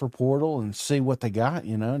transfer portal and see what they got,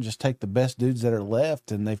 and just take the best dudes that are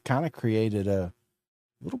left. And they've kind of created a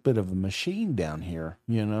little bit of a machine down here.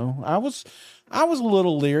 I was a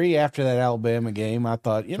little leery after that Alabama game. I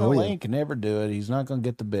thought, Lane can never do it. He's not going to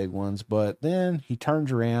get the big ones. But then he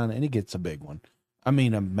turns around and he gets a big one. I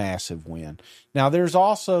mean, a massive win. Now, there's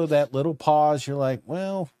also that little pause. You're like,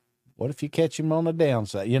 well, what if you catch him on the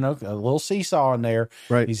downside? A little seesaw in there.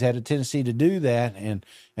 Right. He's had a tendency to do that. And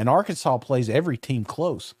Arkansas plays every team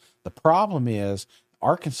close. The problem is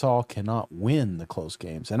Arkansas cannot win the close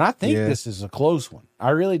games. And I think this is a close one. I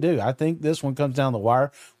really do. I think this one comes down the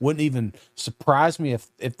wire. Wouldn't even surprise me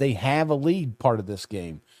if they have a lead part of this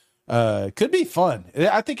game. Could be fun.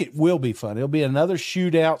 I think it will be fun. It'll be another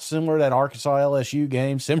shootout similar to that Arkansas LSU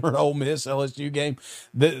game, similar to Ole Miss LSU game.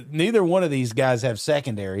 Neither one of these guys have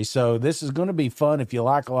secondary, so this is going to be fun if you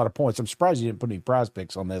like a lot of points. I'm surprised you didn't put any prize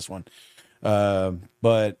picks on this one.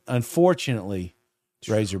 But unfortunately,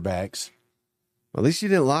 Razorbacks. Well, at least you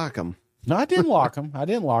didn't lock them. No, I didn't lock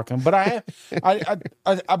them. But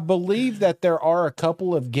I believe that there are a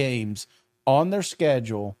couple of games on their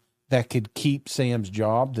schedule that could keep Sam's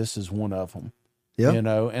job. This is one of them. Yeah.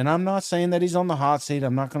 And I'm not saying that he's on the hot seat.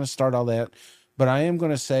 I'm not going to start all that, but I am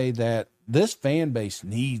going to say that this fan base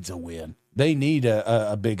needs a win. They need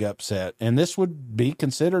a big upset, and this would be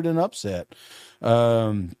considered an upset.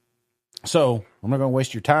 So I'm not going to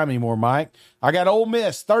waste your time anymore, Mike. I got Ole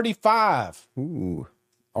Miss 35. Ooh.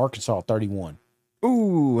 Arkansas 31.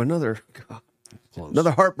 Ooh, another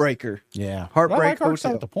heartbreaker. Yeah. Heartbreak. But I like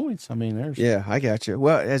Arkansas with the points. I mean, Yeah, I got you.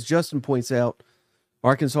 Well, as Justin points out,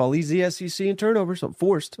 Arkansas leads the SEC in turnovers,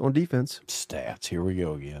 forced on defense. Stats. Here we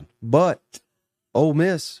go again. But Ole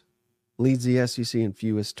Miss leads the SEC in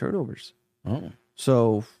fewest turnovers. Oh.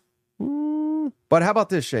 So, but how about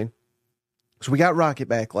this, Shane? So we got Rocket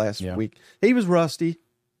back last week. He was rusty.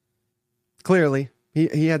 Clearly,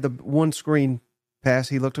 he had the one screen pass.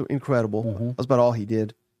 He looked incredible. Mm-hmm. That's about all he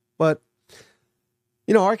did. But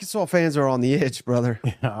Arkansas fans are on the edge, brother.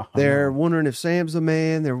 Yeah, they're wondering if Sam's the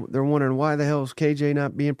man. They're wondering why the hell is KJ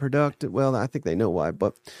not being productive. Well, I think they know why,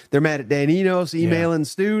 but they're mad at Dan Enos emailing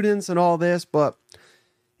students and all this. But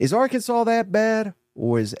is Arkansas that bad,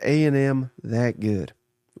 or is A&M that good?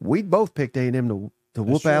 We both picked A&M to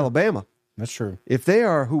whoop Alabama. That's true. If they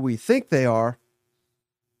are who we think they are,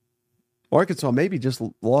 Arkansas maybe just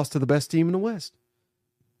lost to the best team in the West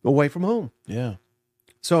away from home. Yeah.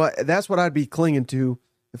 So that's what I'd be clinging to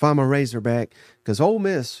if I'm a Razorback, because Ole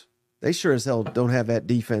Miss, they sure as hell don't have that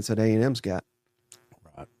defense that A&M's got.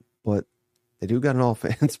 Right. But they do got an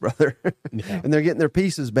offense, brother. Yeah. And they're getting their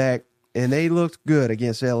pieces back, and they looked good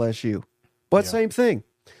against LSU. But same thing.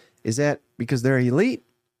 Is that because they're elite?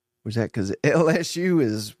 Or is that because LSU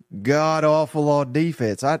is god-awful on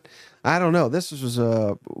defense? I don't know. This was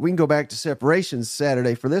we can go back to separations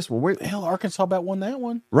Saturday for this one. Hell, Arkansas about won that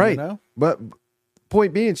one. Right. But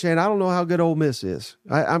point being, Shane, I don't know how good Ole Miss is.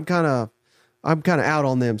 I'm kind of out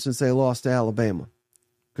on them since they lost to Alabama,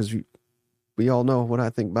 because we all know what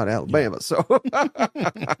I think about Alabama. Yeah.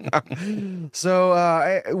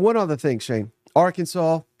 So one other thing, Shane,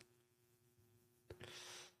 Arkansas,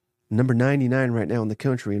 number 99 right now in the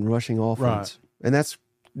country in rushing offense, and that's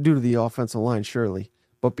due to the offensive line, surely.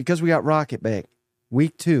 But because we got Rocket back,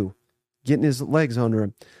 week 2, getting his legs under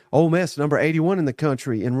him. Ole Miss, number 81 in the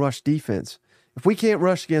country in rush defense. If we can't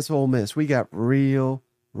rush against Ole Miss, we got real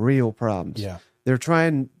problems. Yeah. They're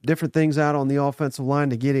trying different things out on the offensive line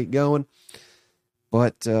to get it going.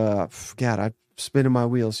 But, God, I'm spinning my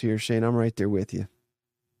wheels here, Shane. I'm right there with you.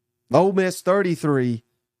 Ole Miss 33,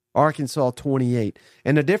 Arkansas 28.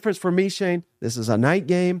 And the difference for me, Shane, this is a night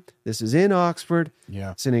game. This is in Oxford.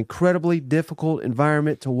 Yeah. It's an incredibly difficult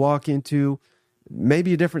environment to walk into.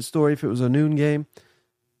 Maybe a different story if it was a noon game.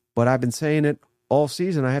 But I've been saying it all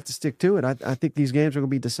season. I have to stick to it. I think these games are going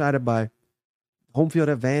to be decided by home field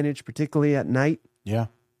advantage, particularly at night. Yeah.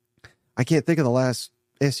 I can't think of the last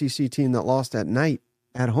SEC team that lost at night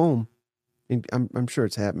at home. And I'm sure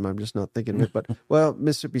it's happened. I'm just not thinking of it. But, well,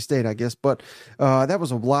 Mississippi State, I guess. But that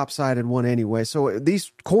was a lopsided one anyway. So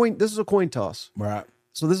this is a coin toss. Right.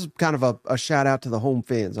 So this is kind of a shout out to the home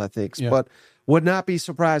fans, I think. Yeah. But would not be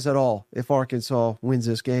surprised at all if Arkansas wins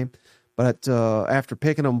this game. But after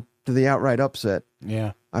picking them to the outright upset,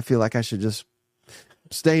 I feel like I should just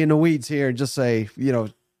stay in the weeds here and just say,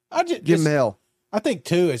 give them hell. I think,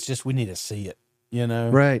 too, it's just we need to see it,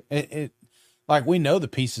 Right. Like, we know the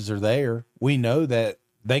pieces are there. We know that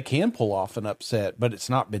they can pull off an upset, but it's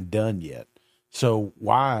not been done yet. So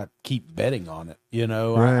why keep betting on it?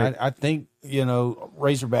 Right. I think,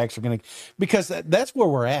 Razorbacks are going to, because that's where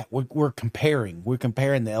we're at. We're comparing. We're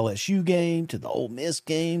comparing the LSU game to the Ole Miss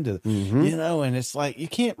game to, and it's like, you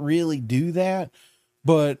can't really do that.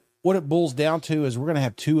 But what it boils down to is we're going to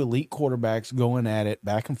have two elite quarterbacks going at it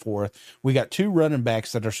back and forth. We got two running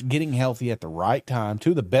backs that are getting healthy at the right time,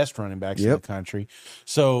 two of the best running backs in the country.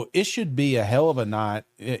 So it should be a hell of a night.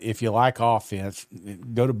 If you like offense,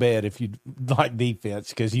 go to bed if you like defense,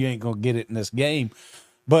 because you ain't going to get it in this game.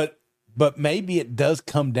 But maybe it does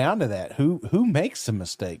come down to that. Who makes the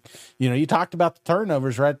mistake? You talked about the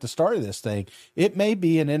turnovers right at the start of this thing. It may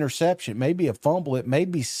be an interception, it may be a fumble, it may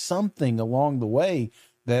be something along the way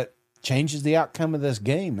that changes the outcome of this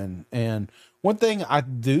game. And one thing I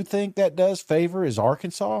do think that does favor is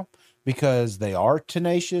Arkansas, because they are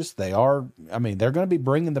tenacious. They're going to be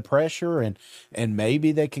bringing the pressure, and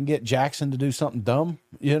maybe they can get Jackson to do something dumb,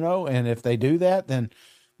 and if they do that, then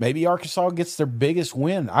maybe Arkansas gets their biggest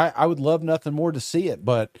win. I would love nothing more to see it,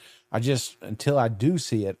 but until I do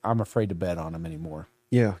see it, I'm afraid to bet on them anymore.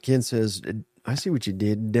 Yeah. Ken says, I see what you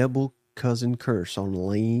did. Double cousin curse on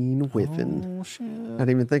Lane Whiffen. Oh, shit. I didn't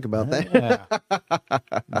even think about that.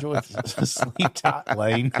 Yeah. Enjoy sleep tight,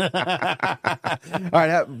 Lane. All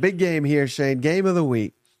right. Big game here, Shane. Game of the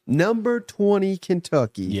week. Number 20,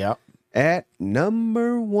 Kentucky. Yep. At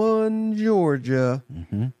number 1, Georgia.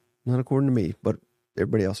 Mm-hmm. Not according to me, but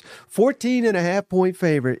everybody else. 14.5-point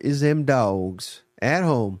favorite is them Dogs at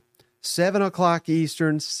home. 7 o'clock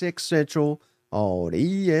Eastern, 6 Central on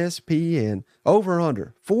ESPN. Over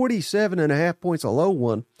under 47.5 points, a low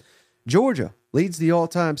one. Georgia leads the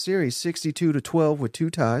all-time series 62-12 with 2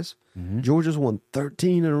 ties. Mm-hmm. Georgia's won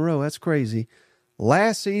 13 in a row. That's crazy.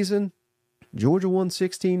 Last season, Georgia won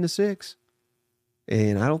 16-6.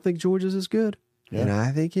 And I don't think Georgia's as good. Yeah. And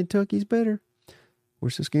I think Kentucky's better. Of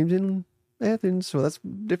course, this game's in Athens, so that's a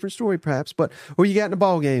different story perhaps. But who you got in the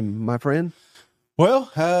ball game, my friend?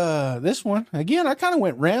 Well, this one, again, I kind of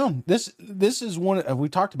went round. This is one, we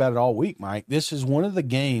talked about it all week, Mike. This is one of the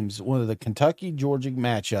games, one of the Kentucky-Georgia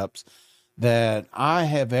matchups that I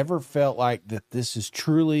have ever felt like that this is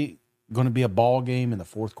truly going to be a ball game in the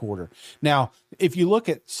fourth quarter. Now, if you look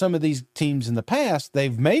at some of these teams in the past,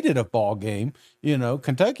 they've made it a ball game.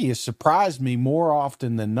 Kentucky has surprised me more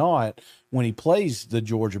often than not when he plays the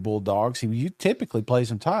Georgia Bulldogs. He typically plays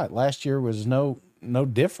them tight. Last year was no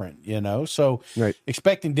different, so right.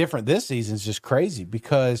 Expecting different this season is just crazy,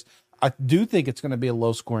 because I do think it's going to be a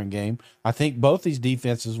low scoring game. I think both these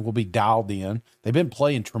defenses will be dialed in. They've been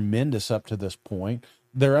playing tremendous up to this point.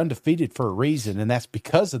 They're undefeated for a reason, and that's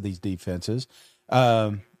because of these defenses.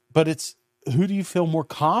 But it's, who do you feel more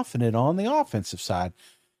confident on the offensive side?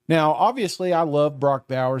 Now, obviously, I love Brock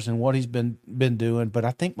Bowers and what he's been doing, but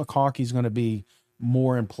I think McConkey's going to be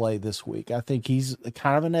more in play this week. I think he's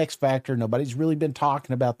kind of an X factor. Nobody's really been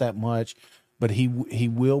talking about that much, but he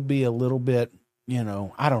will be a little bit,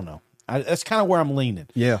 I don't know. That's kind of where I'm leaning.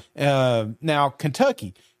 Yeah. Now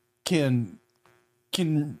Kentucky can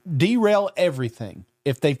derail everything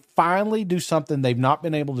if they finally do something they've not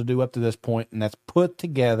been able to do up to this point, and that's put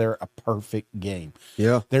together a perfect game.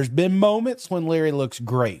 Yeah. There's been moments when Larry looks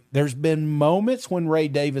great. There's been moments when Ray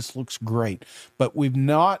Davis looks great, but we've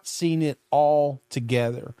not seen it all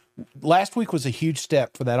together. Last week was a huge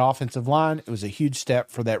step for that offensive line. It was a huge step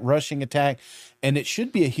for that rushing attack, and it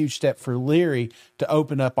should be a huge step for Leary to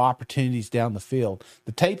open up opportunities down the field.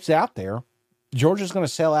 The tape's out there. Georgia's going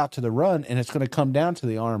to sell out to the run, and it's going to come down to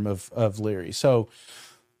the arm of Leary. So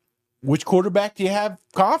which quarterback do you have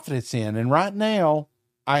confidence in? And right now,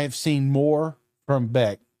 I have seen more from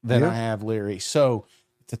Beck than I have Leary. So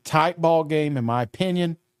it's a tight ball game, in my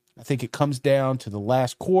opinion. I think it comes down to the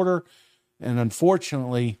last quarter. And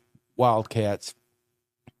unfortunately, Wildcats,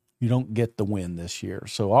 you don't get the win this year.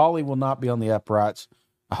 So Ollie will not be on the uprights.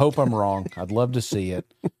 I hope I'm wrong. I'd love to see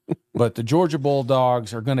it. But the Georgia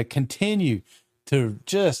Bulldogs are going to continue to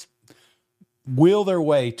just will their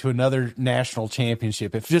way to another national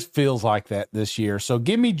championship. It just feels like that this year. So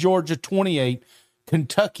give me Georgia 28,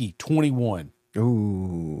 Kentucky 21.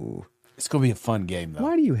 Ooh. It's going to be a fun game, though.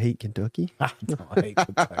 Why do you hate Kentucky? I don't hate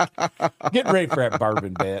Kentucky. Getting ready for that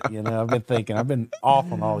bourbon bet. I've been thinking. I've been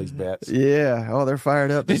off on all these bets. Yeah. Oh, they're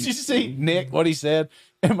fired up. Did you see Nick, what he said?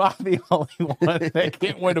 Am I the only one that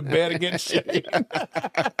can't win a bet against Shane?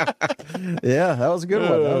 Yeah, that was a good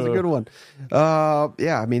one. That was a good one.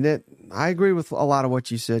 Yeah, I mean, I agree with a lot of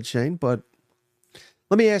what you said, Shane, but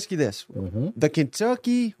let me ask you this. Mm-hmm. The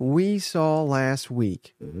Kentucky we saw last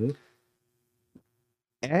week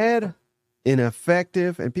had an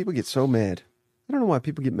effective, and people get so mad. I don't know why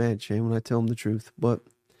people get mad, Shane, when I tell them the truth, but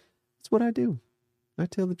it's what I do. I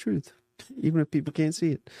tell the truth. even if people can't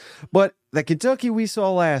see it. But the Kentucky we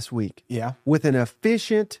saw last week, with an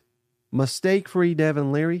efficient, mistake-free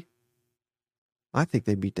Devin Leary, I think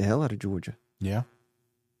they beat the hell out of Georgia. Yeah.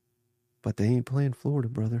 But they ain't playing Florida,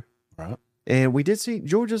 brother. Right. And we did see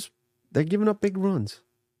they're giving up big runs,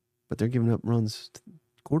 but they're giving up runs to the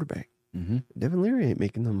quarterback. Mm-hmm. Devin Leary ain't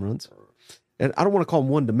making them runs. And I don't want to call them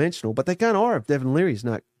one-dimensional, but they kind of are if Devin Leary's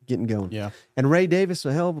not getting going. Yeah. And Ray Davis,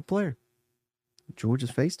 a hell of a player.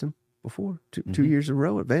 Georgia's faced him before, two years in a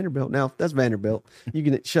row at Vanderbilt. Now, that's Vanderbilt. You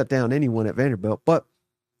can shut down anyone at Vanderbilt. But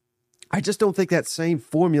I just don't think that same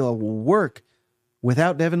formula will work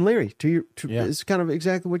without Devin Leary. It's kind of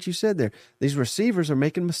exactly what you said there. These receivers are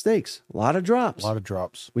making mistakes. A lot of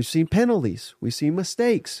drops. We've seen penalties. We've seen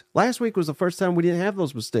mistakes. Last week was the first time we didn't have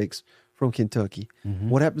those mistakes from Kentucky. Mm-hmm.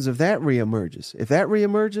 What happens if that reemerges? If that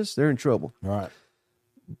reemerges, they're in trouble. Right.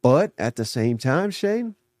 But at the same time,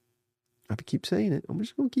 Shane, I keep saying it. I'm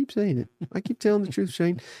just going to keep saying it. I keep telling the truth,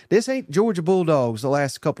 Shane. This ain't Georgia Bulldogs the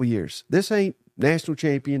last couple years. This ain't national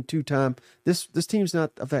champion, 2-time. This team's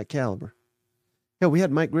not of that caliber. Hell, we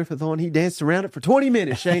had Mike Griffith on. He danced around it for 20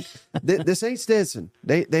 minutes, Shane. This ain't Stetson.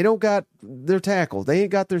 They don't got their tackle. They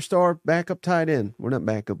ain't got their star backup tight end. Well, not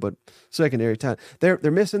backup, but secondary tight. They're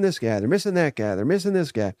missing this guy. They're missing that guy. They're missing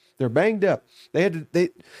this guy. They're banged up.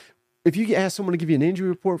 If you ask someone to give you an injury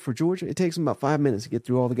report for Georgia, it takes them about 5 minutes to get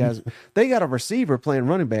through all the guys. They got a receiver playing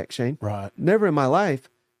running back, Shane. Right. Never in my life.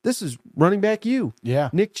 This is running back you. Yeah.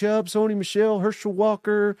 Nick Chubb, Sony Michel, Herschel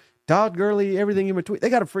Walker, Todd Gurley, everything in between. They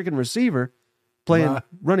got a freaking receiver playing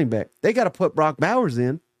running back. They got to put Brock Bowers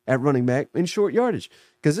in at running back in short yardage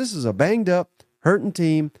because this is a banged up, hurting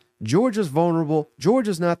team. Georgia's vulnerable.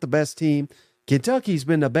 Georgia's not the best team. Kentucky's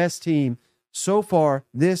been the best team so far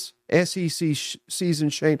this SEC season,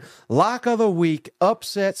 Shane. Lock of the week,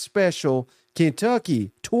 upset special.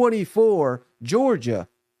 Kentucky 24, Georgia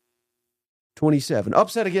 27.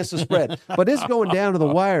 Upset against the spread. But it's going down to the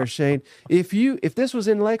wire, Shane. If this was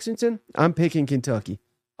in Lexington, I'm picking Kentucky.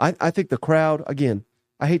 I think the crowd, again,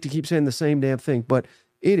 I hate to keep saying the same damn thing, but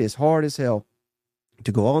it is hard as hell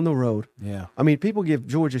to go on the road. Yeah. I mean, people give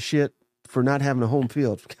Georgia shit for not having a home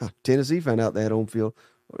field. God, Tennessee found out they had home field.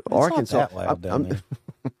 Arkansas. Not that loud down there.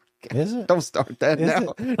 Is it? Don't start that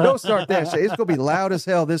now. Don't start that shit. It's going to be loud as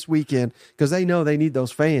hell this weekend because they know they need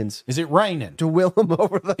those fans. Is it raining? To will them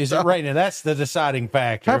over the Is top. it raining? That's the deciding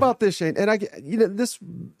factor. How about this, Shane? And this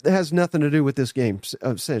has nothing to do with this game,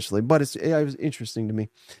 essentially, but it was interesting to me.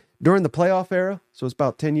 During the playoff era, so it's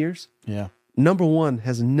about 10 years, number one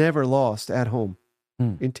has never lost at home.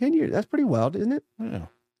 In 10 years. That's pretty wild, isn't it? Yeah.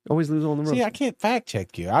 Always lose on the road. See, I can't fact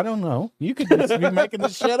check you. I don't know. You could just be making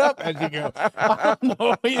this shit up as you go. I don't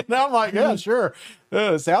know. I'm like, yeah, sure.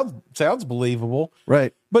 Sounds believable.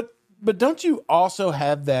 Right. But don't you also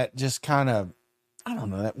have that just kind of, I don't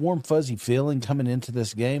know, that warm, fuzzy feeling coming into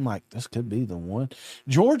this game? Like, this could be the one.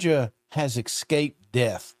 Georgia has escaped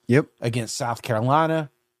death against South Carolina,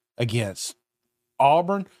 against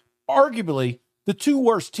Auburn, arguably the two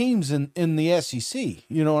worst teams in the SEC.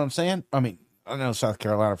 You know what I'm saying? I mean, I know South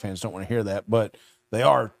Carolina fans don't want to hear that, but they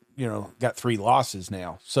are, got 3 losses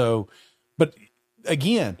now. So, but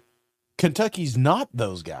again, Kentucky's not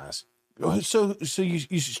those guys. So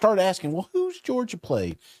you start asking, well, who's Georgia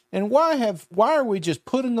played? And why are we just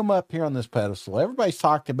putting them up here on this pedestal? Everybody's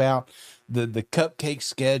talked about the cupcake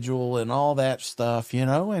schedule and all that stuff,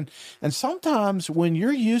 and sometimes when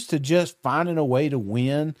you're used to just finding a way to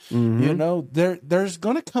win, there's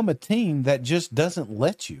going to come a team that just doesn't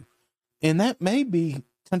let you. And that may be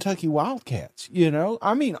Kentucky Wildcats.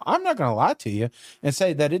 I mean, I'm not going to lie to you and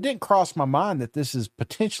say that it didn't cross my mind that this is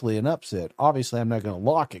potentially an upset. Obviously, I'm not going to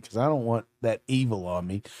lock it because I don't want that evil on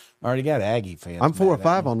me. I already got Aggie fans. I'm 4 or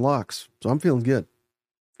 5 on locks, so I'm feeling good.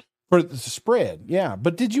 For the spread, yeah.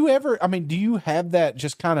 But did you ever, do you have that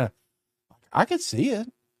just kind of, I could see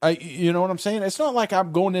it. You know what I'm saying? It's not like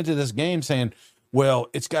I'm going into this game saying,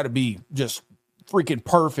 well, it's got to be just freaking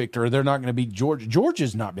perfect or they're not going to beat Georgia.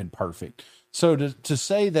 Georgia's not been perfect. So to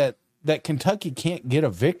say that Kentucky can't get a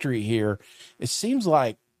victory here, it seems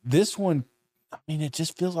like this one, it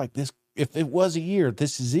just feels like this, if it was a year,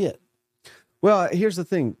 this is it. Well, here's the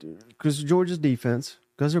thing, because Georgia's defense,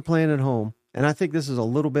 because they're playing at home, and I think this is a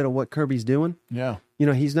little bit of what Kirby's doing. Yeah.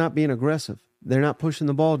 He's not being aggressive. They're not pushing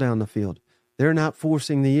the ball down the field. They're not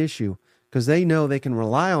forcing the issue because they know they can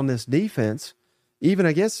rely on this defense, even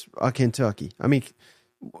against Kentucky. I mean,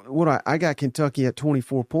 I got Kentucky at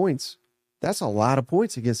 24 points. That's a lot of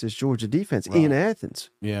points against this Georgia defense in Athens.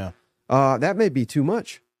 Yeah. That may be too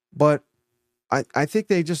much, but I think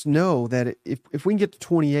they just know that if we can get to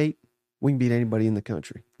 28, we can beat anybody in the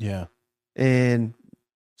country. Yeah. And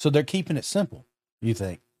so they're keeping it simple, you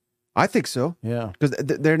think? I think so. Yeah. Because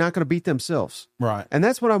they're not going to beat themselves. Right. And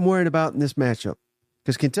that's what I'm worried about in this matchup.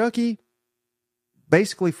 Because Kentucky,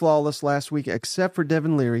 basically flawless last week, except for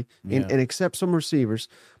Devin Leary and except some receivers.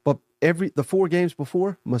 But the 4 games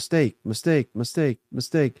before, mistake,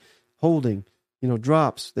 holding,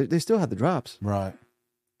 drops. They still had the drops. Right.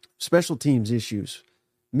 Special teams issues,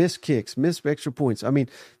 missed kicks, missed extra points. I mean,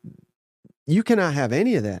 you cannot have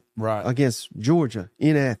any of that against Georgia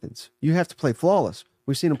in Athens. You have to play flawless.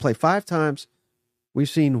 We've seen them play 5 times. We've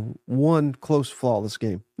seen 1 close, flawless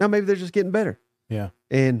game. Now, maybe they're just getting better. Yeah.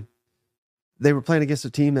 And they were playing against a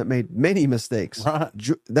team that made many mistakes. Right.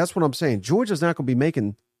 That's what I'm saying. Georgia's not going to be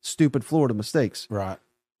making stupid Florida mistakes. Right.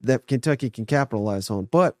 That Kentucky can capitalize on.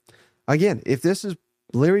 But, again, if this is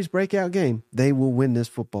Leary's breakout game, they will win this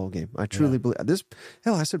football game. I truly believe this.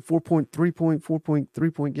 Hell, I said 4.3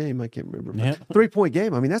 point game. I can't remember. Yeah. 3-point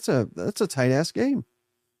game. I mean, that's a tight ass game.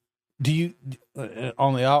 Do you,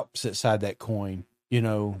 on the opposite side of that coin,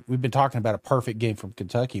 we've been talking about a perfect game from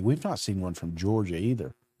Kentucky. We've not seen one from Georgia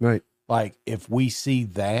either. Right. Like, if we see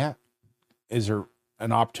that, is there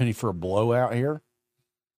an opportunity for a blowout here?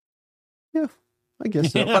 Yeah. I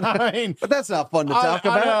guess so. But that's not fun to talk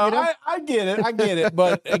about. I get it.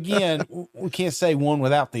 But again, we can't say one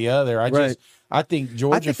without the other. I think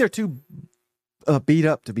Georgia. I think they're too beat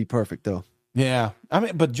up to be perfect, though. Yeah. I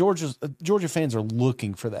mean, but Georgia fans are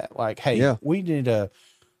looking for that. Like, hey, we need a,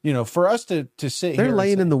 for us to sit here. They're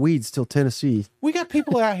laying in the weeds till Tennessee. We got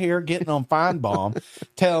people out here getting on Feinbaum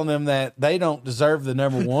telling them that they don't deserve the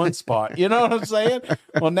number 1 spot. You know what I'm saying?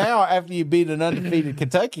 Well, now after you beat an undefeated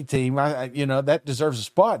Kentucky team, that deserves a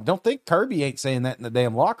spot. Don't think Kirby ain't saying that in the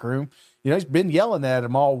damn locker room. He's been yelling at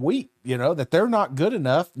them all week, that they're not good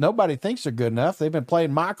enough. Nobody thinks they're good enough. They've been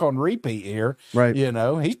playing Mike on repeat here. Right.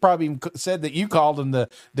 He's probably even said that you called them the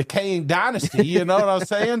decaying dynasty, you know what I'm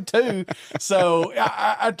saying, too. So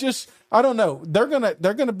I don't know. They're gonna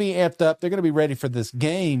be amped up. They're gonna be ready for this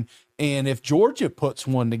game. And if Georgia puts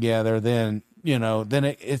one together, then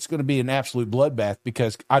it's going to be an absolute bloodbath,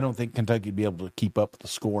 because I don't think Kentucky would be able to keep up with the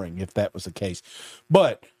scoring if that was the case.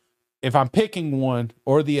 But if I'm picking one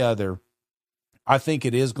or the other, I think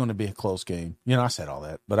it is going to be a close game. I said all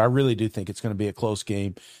that, but I really do think it's going to be a close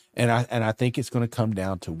game, and I think it's going to come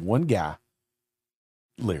down to one guy,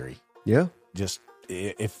 Leary. Yeah. Just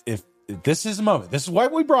if this is the moment, this is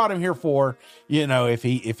what we brought him here for. If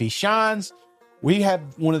he shines, we have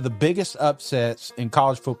one of the biggest upsets in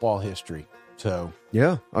college football history. So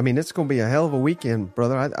yeah, I mean, it's going to be a hell of a weekend,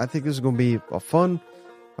 brother. I think this is going to be a fun.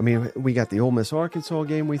 I mean, we got the Ole Miss Arkansas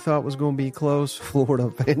game we thought was going to be close. Florida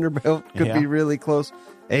Vanderbilt could be really close.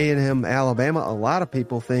 A&M Alabama, a lot of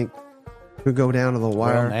people think could go down to the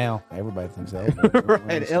wire. Well, now everybody thinks that.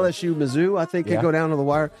 Right. LSU Mizzou, I think, could go down to the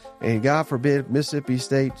wire. And God forbid, Mississippi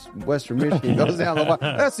State, Western Michigan goes down the wire.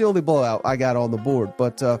 That's the only blowout I got on the board.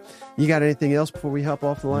 But you got anything else before we hop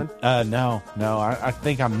off the line? No. I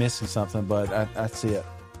think I'm missing something, but that's it.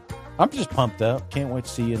 I'm just pumped up. Can't wait to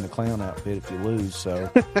see you in the clown outfit if you lose. So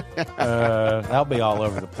I'll be all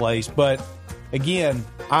over the place. But again,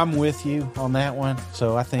 I'm with you on that one.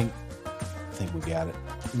 So I think we got it.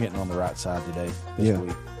 I'm getting on the right side today this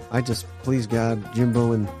week. I just, please God,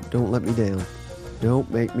 Jimbo, and don't let me down. Don't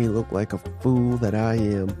make me look like a fool that I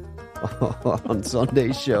am on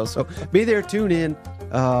Sunday's show. So be there, tune in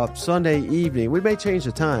Sunday evening. We may change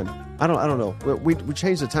the time. I don't know. We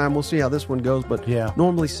changed the time. We'll see how this one goes. But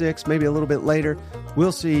normally 6, maybe a little bit later.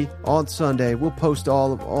 We'll see on Sunday. We'll post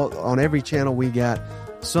all on every channel we got.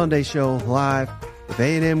 Sunday show live. If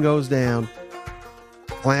A&M goes down,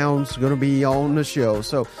 Clown's going to be on the show.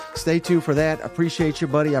 So stay tuned for that. I appreciate you,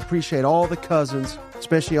 buddy. I appreciate all the cousins,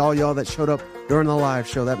 especially all y'all that showed up during the live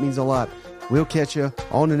show. That means a lot. We'll catch you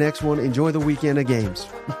on the next one. Enjoy the weekend of games.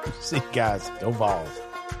 See you guys. Go Vols.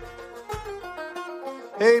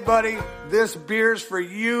 Hey, buddy, this beer's for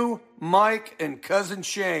you, Mike, and Cousin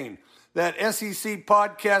Shane. That SEC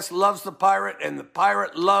podcast loves the Pirate, and the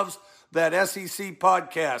Pirate loves that SEC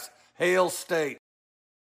podcast. Hail State.